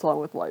just gets on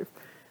with life.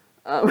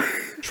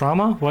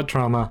 Trauma? What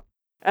trauma?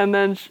 And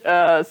then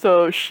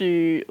so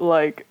she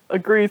like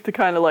agrees to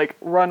kind of like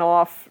run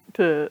off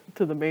to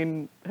the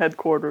main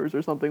headquarters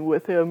or something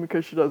with him,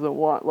 because she doesn't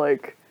want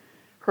like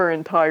her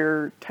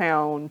entire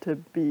town to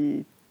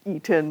be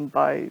eaten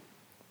by,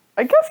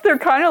 I guess they're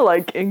kind of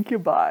like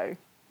incubi,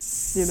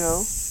 you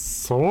know?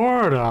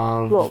 Sort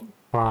of. Well,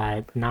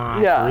 but not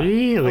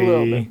really. A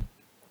little bit.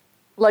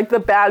 Like the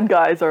bad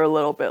guys are a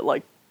little bit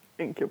like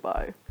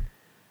incubi.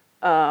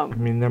 I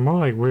mean, they're more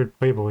like weird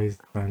playboys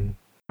and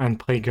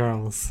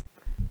playgirls.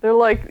 They're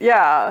like,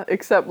 yeah,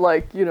 except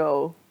like, you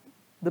know,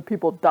 the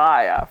people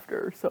die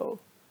after, so.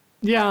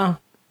 Yeah.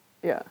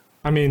 Yeah.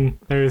 I mean,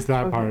 there is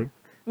that part.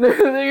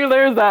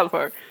 There's that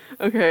part.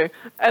 Okay.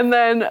 And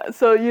then,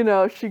 so, you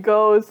know, she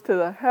goes to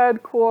the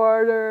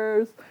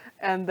headquarters,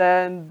 and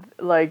then,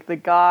 like, the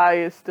guy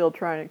is still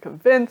trying to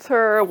convince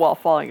her while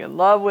falling in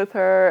love with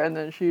her, and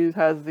then she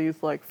has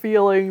these, like,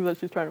 feelings that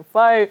she's trying to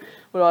fight,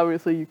 but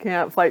obviously you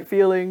can't fight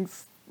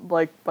feelings,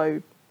 like,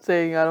 by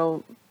saying, I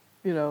don't,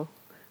 you know,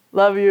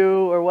 love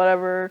you or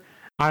whatever.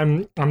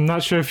 I'm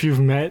not sure if you've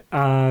met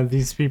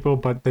these people,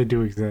 but they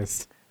do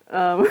exist.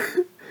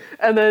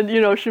 And then, you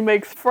know, she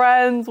makes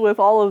friends with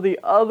all of the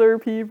other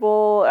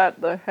people at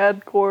the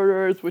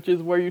headquarters, which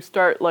is where you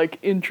start, like,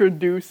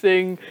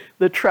 introducing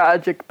the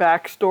tragic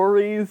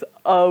backstories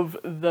of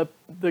the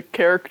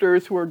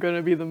characters who are going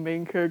to be the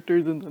main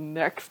characters in the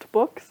next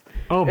books.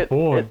 Oh,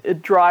 boy.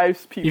 It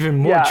drives people. Even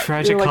more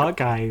tragic hot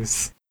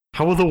guys.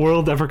 How will the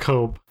world ever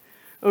cope?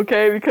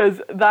 Okay,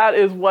 because that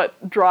is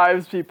what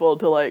drives people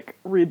to, like,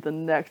 read the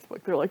next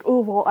book. They're like, oh,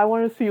 well, I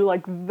want to see,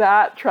 like,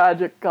 that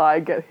tragic guy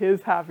get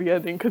his happy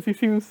ending because he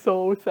seems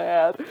so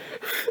sad.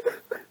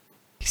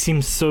 He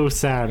seems so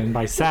sad, and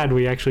by sad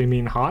we actually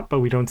mean hot,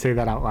 but we don't say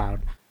that out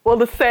loud. Well,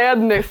 the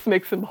sadness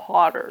makes him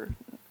hotter.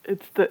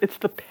 It's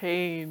the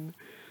pain.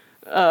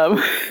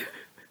 And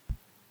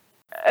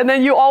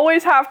then you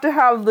always have to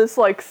have this,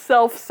 like,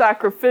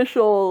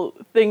 self-sacrificial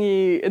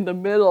thingy in the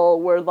middle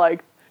where,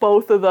 like,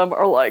 both of them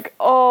are like,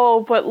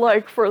 oh, but,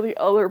 like, for the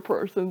other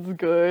person's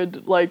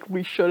good, like,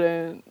 we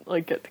shouldn't,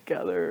 like, get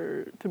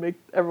together to make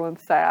everyone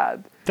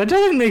sad. That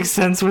doesn't make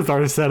sense with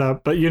our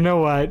setup, but you know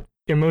what?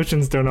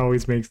 Emotions don't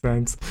always make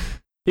sense.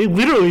 It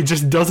literally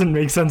just doesn't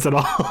make sense at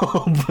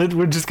all, but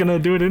we're just gonna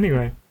do it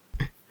anyway.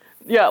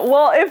 Yeah,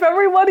 well, if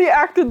everybody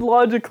acted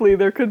logically,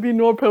 there could be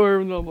no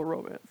paranormal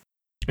romance.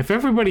 If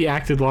everybody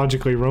acted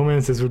logically,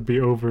 romances would be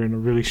over in a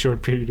really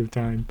short period of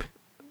time.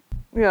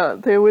 Yeah,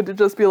 they would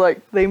just be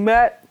like, they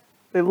met,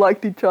 they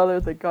liked each other,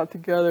 they got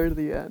together to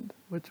the end,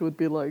 which would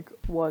be like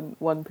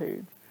one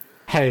page.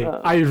 Hey,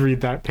 I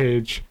read that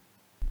page.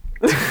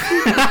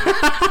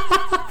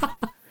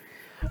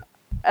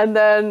 And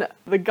then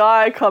the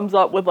guy comes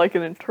up with like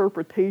an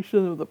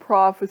interpretation of the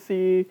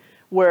prophecy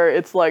where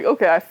it's like,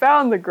 okay, I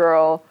found the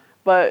girl,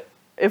 but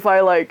if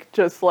I like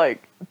just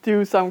like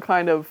do some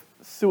kind of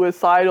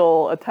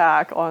suicidal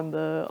attack on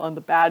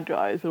the bad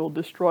guys, it'll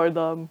destroy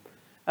them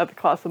at the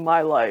cost of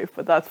my life,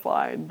 but that's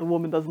fine. The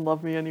woman doesn't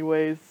love me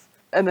anyways.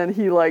 And then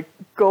he like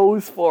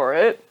goes for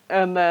it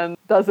and then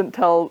doesn't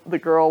tell the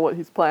girl what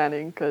he's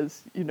planning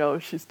because, you know,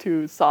 she's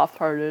too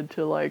soft-hearted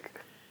to like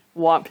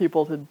want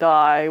people to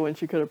die when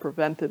she could have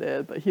prevented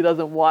it. But he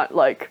doesn't want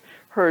like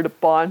her to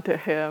bond to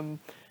him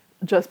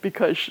just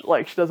because she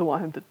doesn't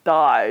want him to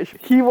die.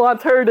 He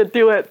wants her to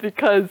do it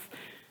because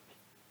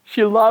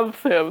she loves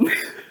him.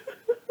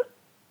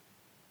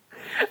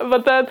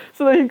 But then,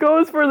 so then he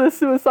goes for the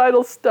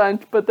suicidal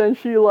stunt, but then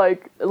she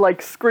like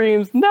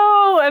screams,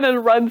 no, and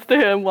then runs to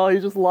him while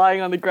he's just lying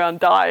on the ground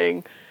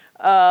dying.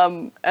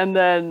 And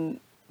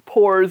then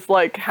pours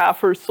like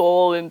half her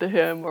soul into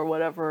him or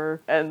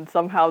whatever. And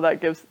somehow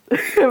that gives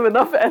him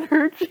enough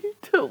energy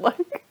to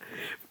like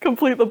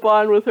complete the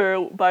bond with her,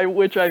 by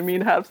which I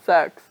mean have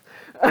sex.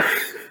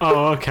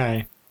 Oh,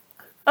 okay.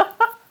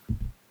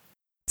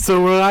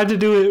 So we're allowed to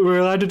do it. We're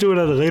allowed to do it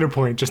at a later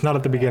point, just not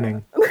at the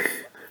beginning.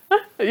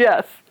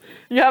 Yes,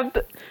 you have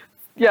to.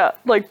 Yeah,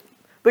 like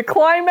The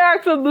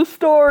climax of the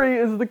story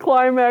is the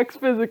climax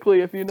physically,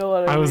 if you know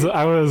what I mean.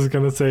 I was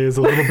gonna say it's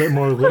a little bit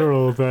more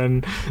literal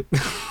than.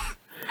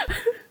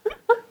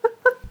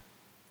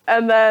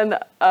 And then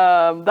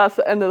that's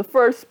the end of the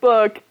first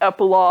book,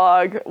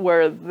 epilogue,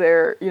 where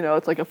they're,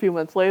 it's like a few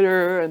months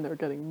later and they're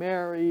getting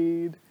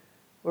married,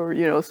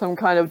 or some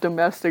kind of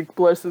domestic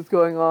bliss is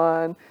going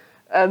on.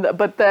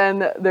 But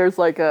then there's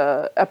like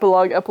a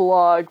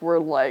epilogue where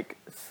like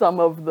some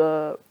of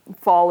the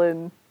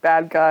fallen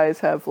bad guys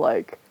have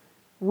like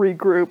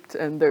regrouped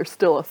and they're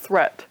still a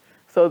threat,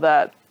 so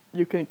that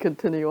you can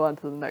continue on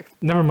to the next.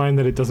 Never mind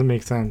that it doesn't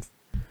make sense.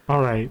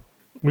 All right,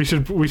 we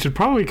should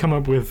probably come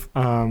up with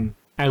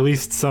at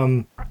least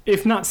some,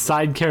 if not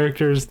side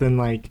characters, then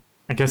like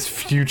I guess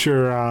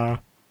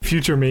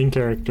future main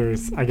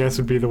characters, I guess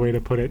would be the way to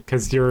put it,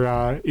 because you're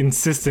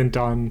insistent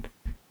on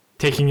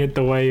taking it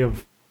the way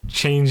of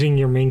changing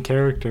your main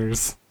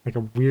characters like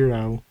a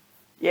weirdo.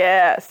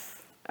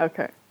 Yes.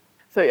 Okay.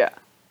 So yeah.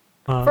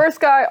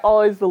 First guy,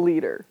 always the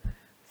leader.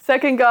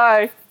 Second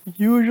guy,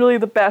 usually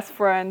the best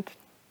friend.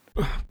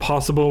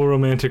 Possible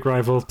romantic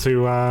rival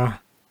to,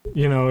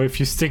 if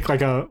you stick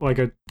like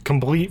a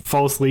complete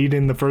false lead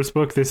in the first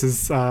book, this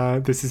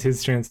is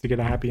his chance to get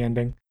a happy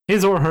ending.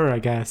 His or her, I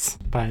guess,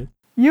 but.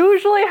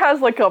 Usually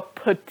has like a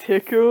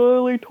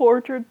particularly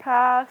tortured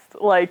past.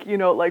 Like,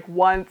 like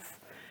once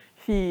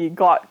he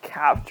got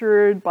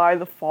captured by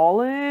the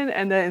Fallen,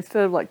 and then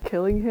instead of like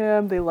killing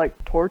him, they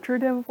like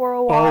tortured him for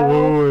a while.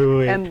 Oh,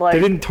 wait. And like they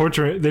didn't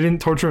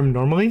torture him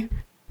normally.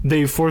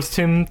 They forced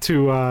him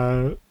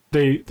to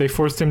they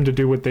forced him to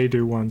do what they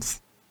do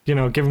once.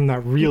 Give him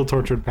that real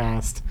tortured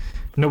past.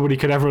 Nobody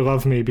could ever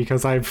love me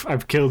because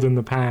I've killed in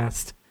the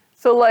past.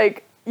 So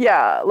like,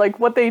 yeah, like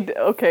what they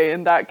okay,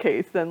 in that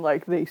case then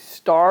like they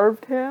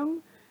starved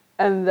him,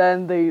 and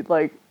then they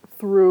like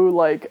threw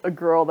like a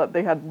girl that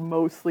they had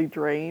mostly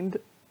drained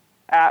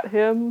at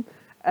him,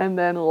 and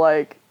then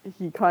like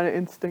he kind of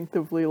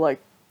instinctively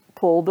like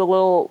pulled a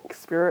little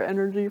spirit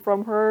energy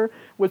from her,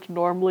 which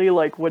normally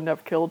like wouldn't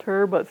have killed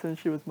her, but since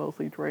she was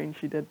mostly drained,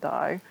 she did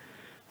die.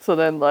 So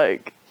then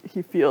like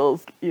he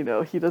feels, he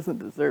doesn't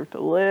deserve to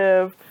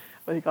live,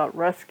 but he got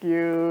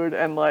rescued,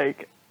 and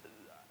like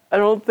I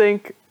don't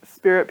think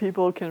spirit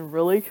people can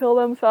really kill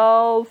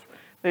themselves.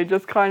 They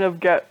just kind of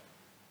get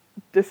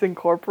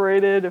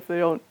disincorporated if they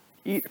don't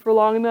eat for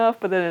long enough,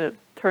 but then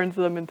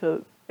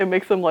it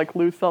makes them like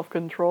lose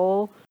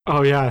self-control.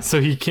 Oh yeah,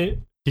 so he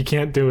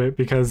can't do it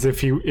because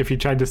if he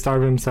tried to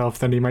starve himself,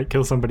 then he might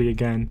kill somebody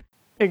again.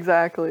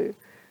 Exactly.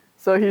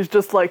 So he's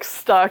just like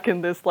stuck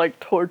in this like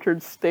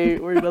tortured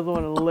state where he doesn't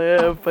want to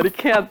live, but he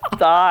can't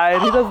die,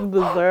 and he doesn't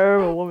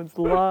deserve a woman's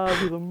love.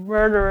 He's a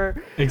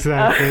murderer.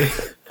 Exactly.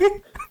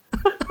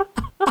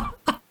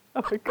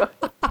 Oh my god.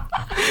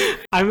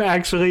 I'm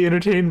actually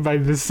entertained by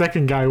the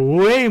second guy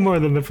way more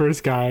than the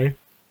first guy.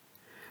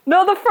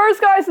 No, the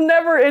first guy's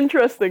never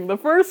interesting. The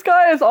first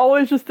guy is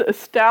always just to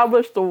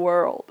establish the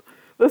world.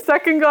 The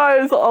second guy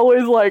is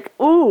always like,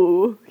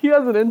 ooh, he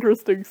has an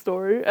interesting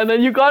story. And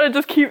then you gotta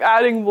just keep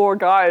adding more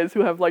guys who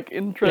have like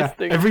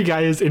interesting... Yeah, every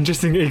guy is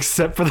interesting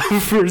except for the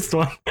first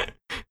one.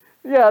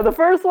 Yeah, the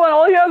first one,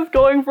 all he has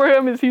going for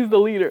him is he's the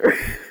leader.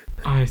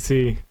 I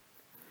see.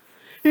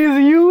 He's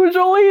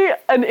usually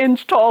an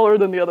inch taller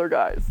than the other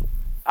guys.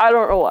 I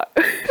don't know why.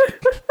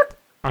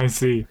 I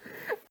see.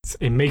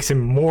 It makes him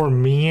more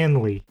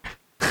manly.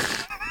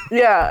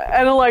 Yeah,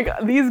 and like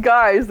these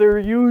guys, they're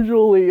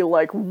usually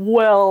like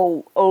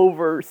well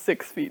over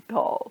 6 feet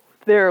tall.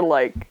 They're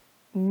like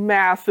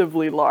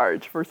massively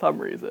large for some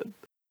reason.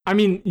 I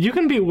mean, you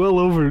can be well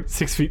over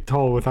 6 feet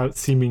tall without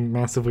seeming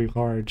massively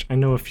large. I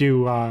know a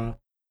few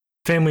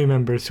family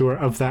members who are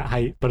of that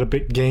height, but a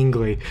bit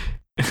gangly.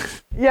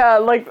 Yeah,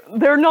 like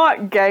they're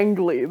not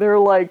gangly. They're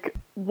like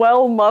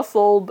well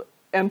muscled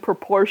and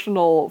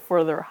proportional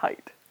for their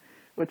height,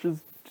 which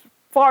is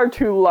far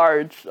too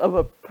large of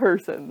a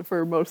person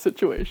for most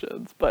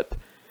situations, but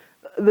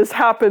this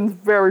happens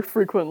very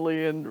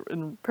frequently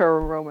in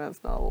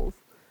para-romance novels.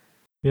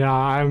 Yeah,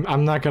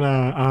 I'm not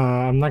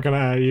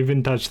gonna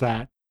even touch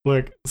that.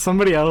 Look,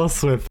 somebody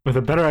else with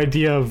a better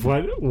idea of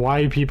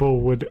why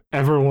people would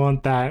ever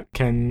want that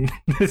can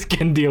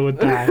deal with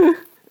that.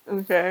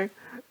 Okay,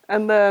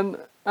 and then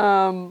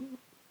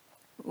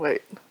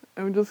wait,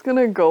 I'm just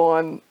gonna go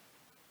on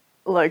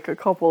like a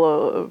couple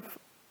of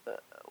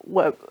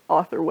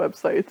author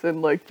websites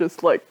and like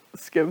just like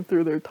skim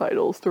through their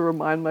titles to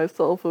remind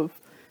myself of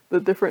the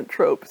different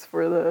tropes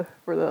for the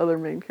other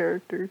main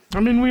characters.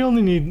 I mean, we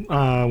only need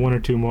one or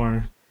two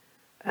more.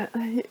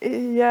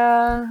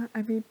 Yeah,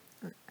 I mean,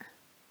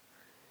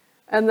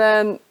 and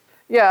then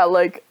yeah,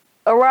 like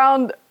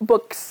around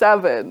book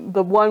 7,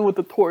 the one with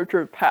the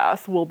tortured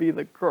past will be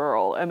the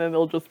girl, and then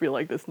it'll just be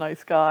like this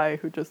nice guy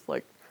who just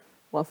like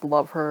wants to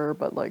love her,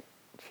 but like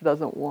she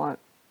doesn't want,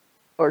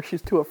 or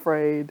she's too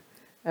afraid.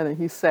 And then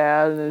he's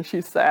sad, and then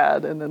she's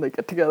sad, and then they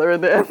get together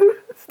in the end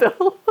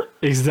still.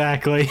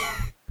 Exactly.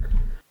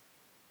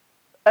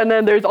 And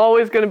then there's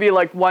always going to be,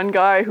 like, one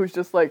guy who's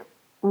just, like,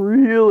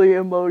 really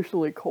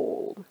emotionally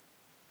cold.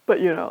 But,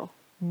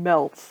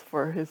 melts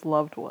for his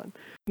loved one.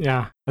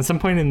 Yeah. At some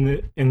point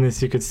in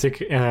this, you could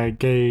stick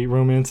gay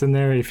romance in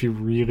there if you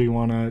really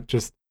want to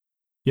just,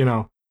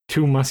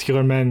 two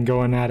muscular men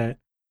going at it.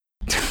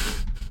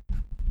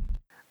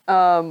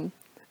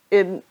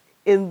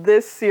 In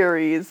this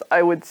series,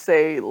 I would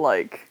say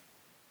like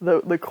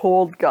the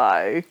cold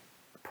guy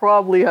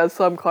probably has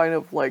some kind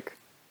of like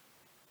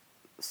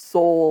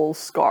soul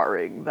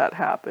scarring that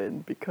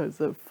happened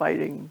because of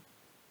fighting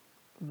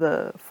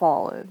the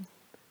Fallen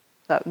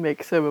that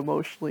makes him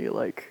emotionally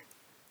like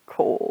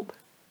cold,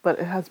 but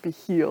it has to be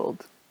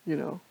healed,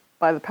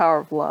 by the power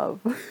of love.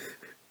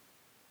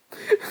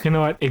 You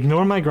know what?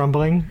 Ignore my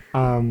grumbling.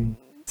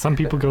 Some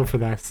people go for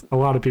this. A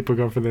lot of people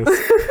go for this.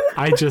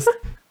 I just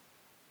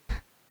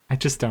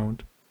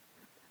don't.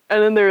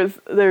 And then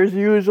there's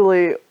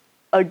usually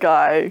a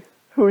guy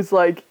who's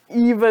like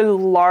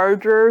even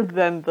larger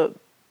than the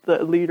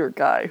leader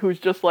guy, who's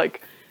just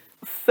like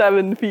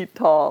 7 feet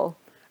tall.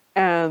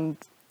 And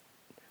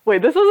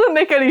wait, this doesn't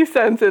make any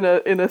sense in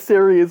a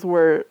series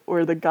where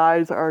the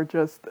guys are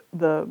just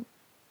the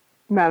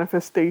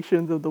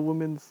manifestations of the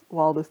woman's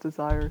wildest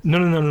desires.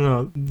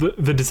 No.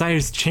 The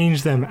desires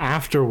change them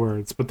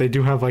afterwards, but they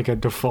do have like a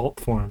default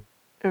form.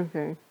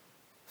 Okay.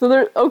 So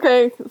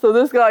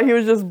this guy, he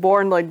was just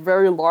born like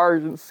very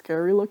large and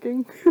scary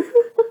looking.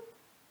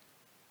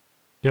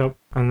 Yep,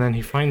 and then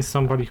he finds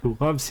somebody who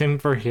loves him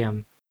for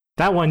him.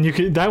 That one you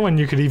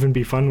could even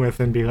be fun with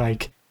and be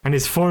like, and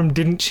his form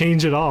didn't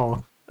change at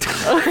all.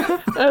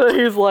 And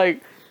he's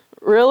like,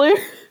 really?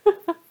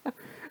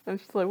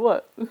 And she's like,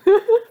 what?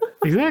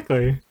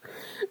 Exactly.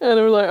 And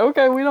we're like,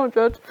 okay, we don't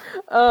judge.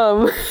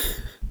 But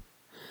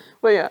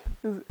yeah,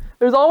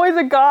 there's always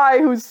a guy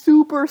who's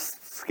super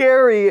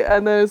scary,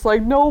 and then it's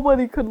like,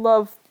 nobody could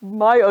love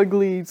my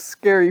ugly,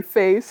 scary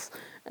face.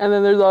 And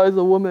then there's always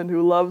a woman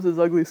who loves his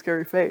ugly,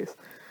 scary face.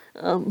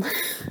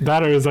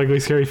 That or his ugly,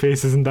 scary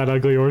face isn't that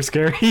ugly or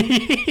scary.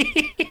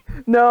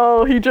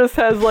 No, he just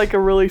has like a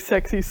really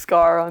sexy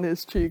scar on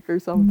his cheek or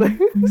something.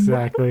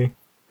 Exactly.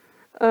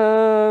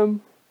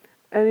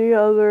 Any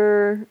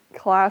other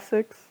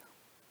classics?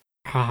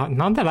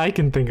 Not that I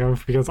can think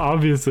of, because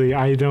obviously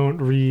I don't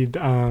read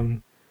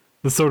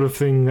the sort of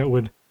thing that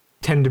would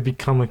tend to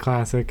become a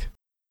classic,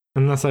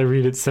 unless I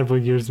read it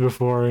several years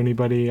before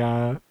anybody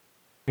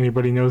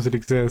knows it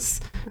exists,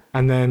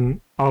 and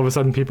then all of a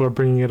sudden people are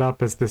bringing it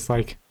up as this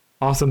like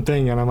awesome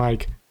thing, and I'm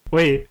like,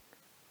 wait,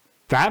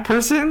 that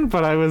person?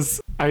 But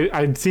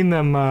I'd seen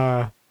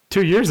them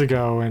 2 years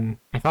ago, and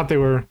I thought they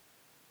were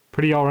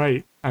pretty all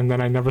right, and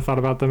then I never thought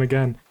about them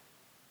again.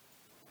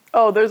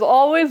 Oh, there's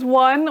always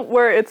one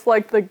where it's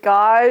like the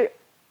guy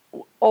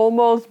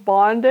almost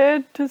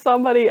bonded to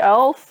somebody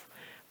else,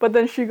 but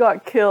then she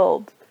got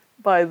killed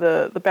by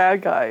the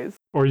bad guys.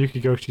 Or you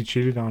could go, she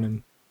cheated on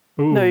him.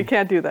 Ooh. No, you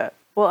can't do that.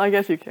 Well, I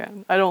guess you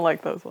can. I don't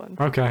like those ones.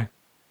 Okay.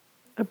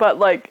 But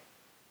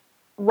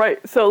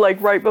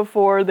right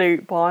before they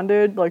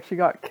bonded, like she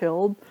got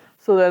killed.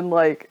 So then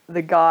like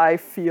the guy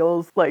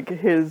feels like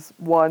his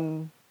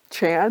one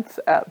chance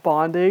at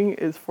bonding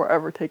is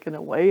forever taken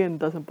away and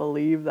doesn't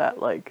believe that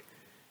like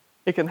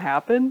it can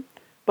happen.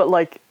 But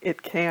like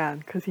it can,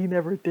 because he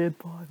never did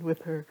bond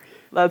with her.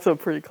 That's a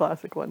pretty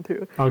classic one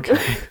too.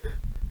 Okay.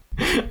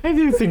 I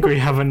do think we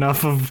have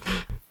enough of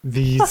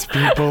these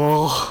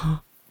people.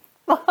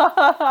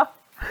 I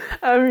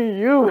mean,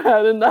 you've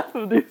had enough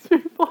of these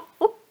people.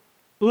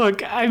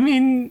 Look, I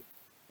mean,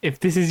 if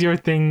this is your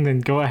thing,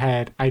 then go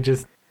ahead. I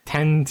just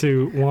tend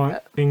to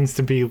want things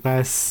to be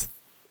less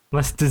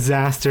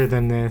disaster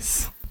than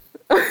this.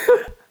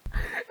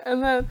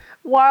 And then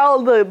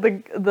while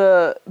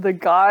the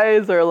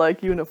guys are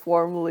like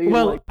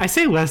uniformly I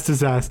say less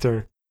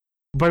disaster,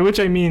 by which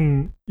I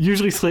mean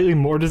usually slightly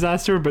more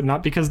disaster, but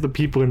not because the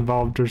people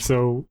involved are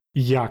so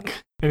yuck.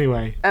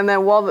 Anyway. And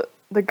then while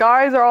the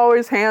guys are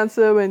always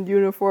handsome and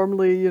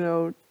uniformly,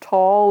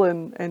 tall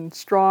and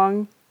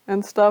strong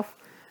and stuff,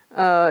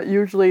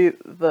 usually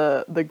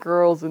the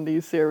girls in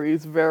these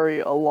series vary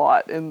a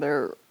lot in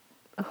their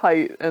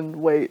height and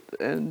weight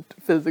and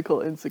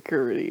physical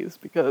insecurities,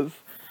 because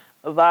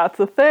that's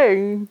a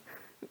thing.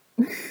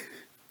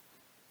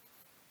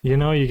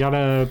 You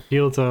gotta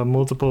appeal to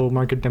multiple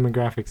market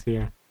demographics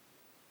here.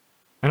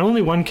 And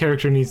only one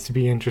character needs to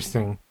be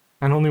interesting.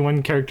 And only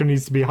one character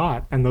needs to be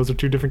hot. And those are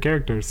two different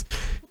characters.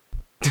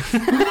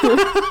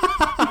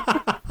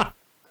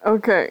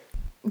 Okay,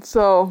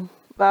 so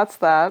that's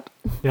that.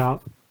 Yeah.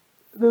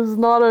 This is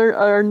not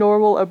our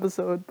normal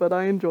episode, but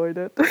I enjoyed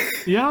it.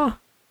 Yeah.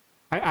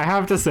 I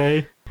have to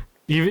say,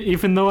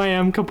 even though I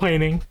am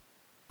complaining,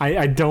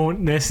 I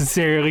don't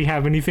necessarily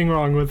have anything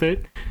wrong with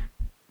it.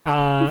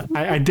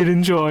 I did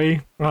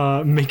enjoy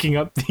making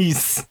up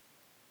these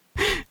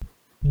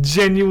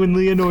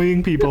genuinely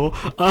annoying people.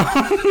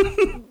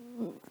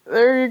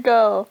 There you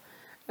go.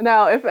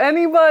 Now, if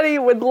anybody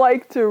would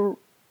like to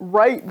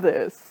write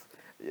this,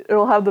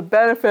 it'll have the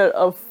benefit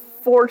of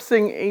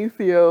forcing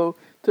Aethio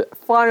to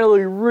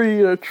finally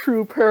read a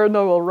true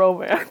paranormal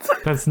romance.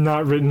 That's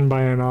not written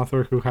by an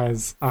author who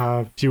has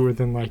fewer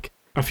than like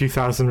a few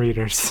thousand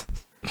readers.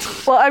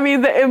 Well, I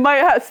mean, it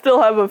might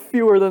still have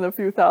fewer than a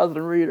few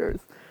thousand readers,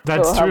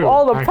 That's It'll have true.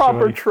 all the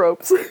proper actually.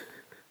 tropes.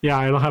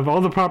 Yeah, it'll have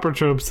all the proper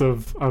tropes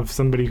of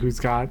somebody who's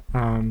got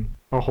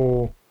a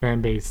whole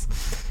fan base.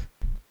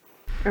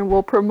 And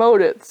we'll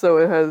promote it so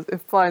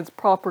it finds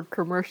proper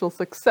commercial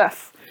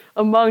success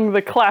among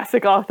the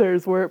classic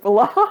authors where it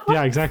belongs.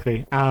 Yeah,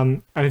 exactly.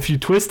 And if you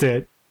twist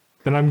it,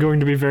 then I'm going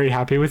to be very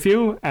happy with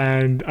you,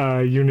 and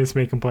Eunice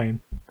may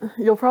complain.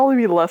 You'll probably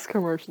be less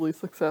commercially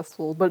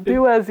successful, but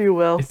do as you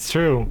will. It's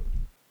true.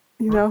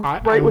 You know, I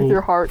write with will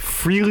your heart.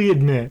 freely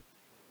admit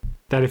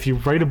that if you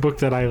write a book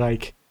that I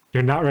like,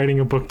 you're not writing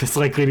a book that's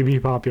likely to be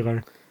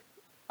popular.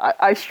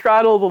 I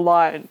straddle the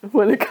line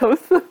when it comes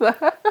to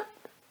that.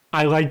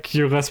 I like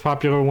your less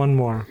popular one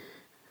more,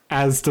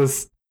 as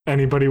does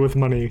anybody with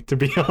money, to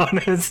be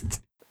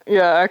honest.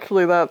 Yeah,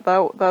 actually,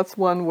 that's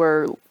one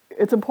where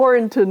it's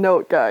important to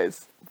note,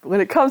 guys.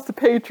 When it comes to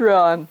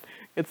Patreon,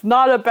 it's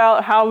not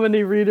about how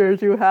many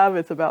readers you have,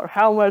 it's about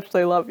how much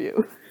they love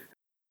you.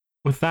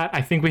 With that,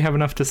 I think we have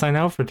enough to sign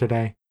out for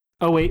today.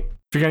 Oh, wait.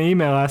 If you're going to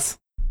email us,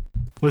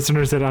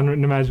 listeners at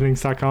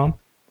unwrittenimaginings.com.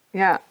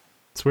 Yeah.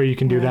 That's where you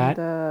can do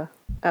that.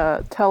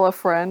 Tell a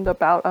friend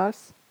about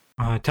us.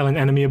 Tell an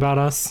enemy about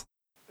us.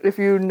 If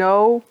you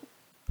know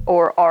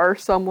or are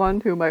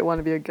someone who might want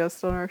to be a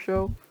guest on our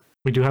show.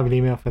 We do have an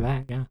email for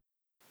that, yeah.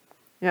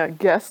 Yeah,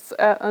 guests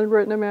at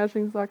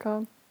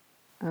unwrittenimaginings.com.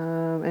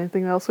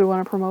 Anything else we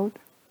want to promote?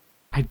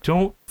 I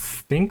don't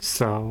think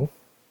so.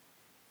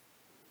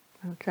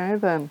 Okay,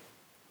 then.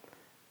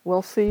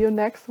 We'll see you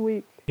next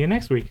week. See you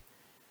next week.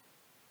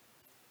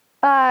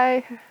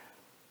 Bye.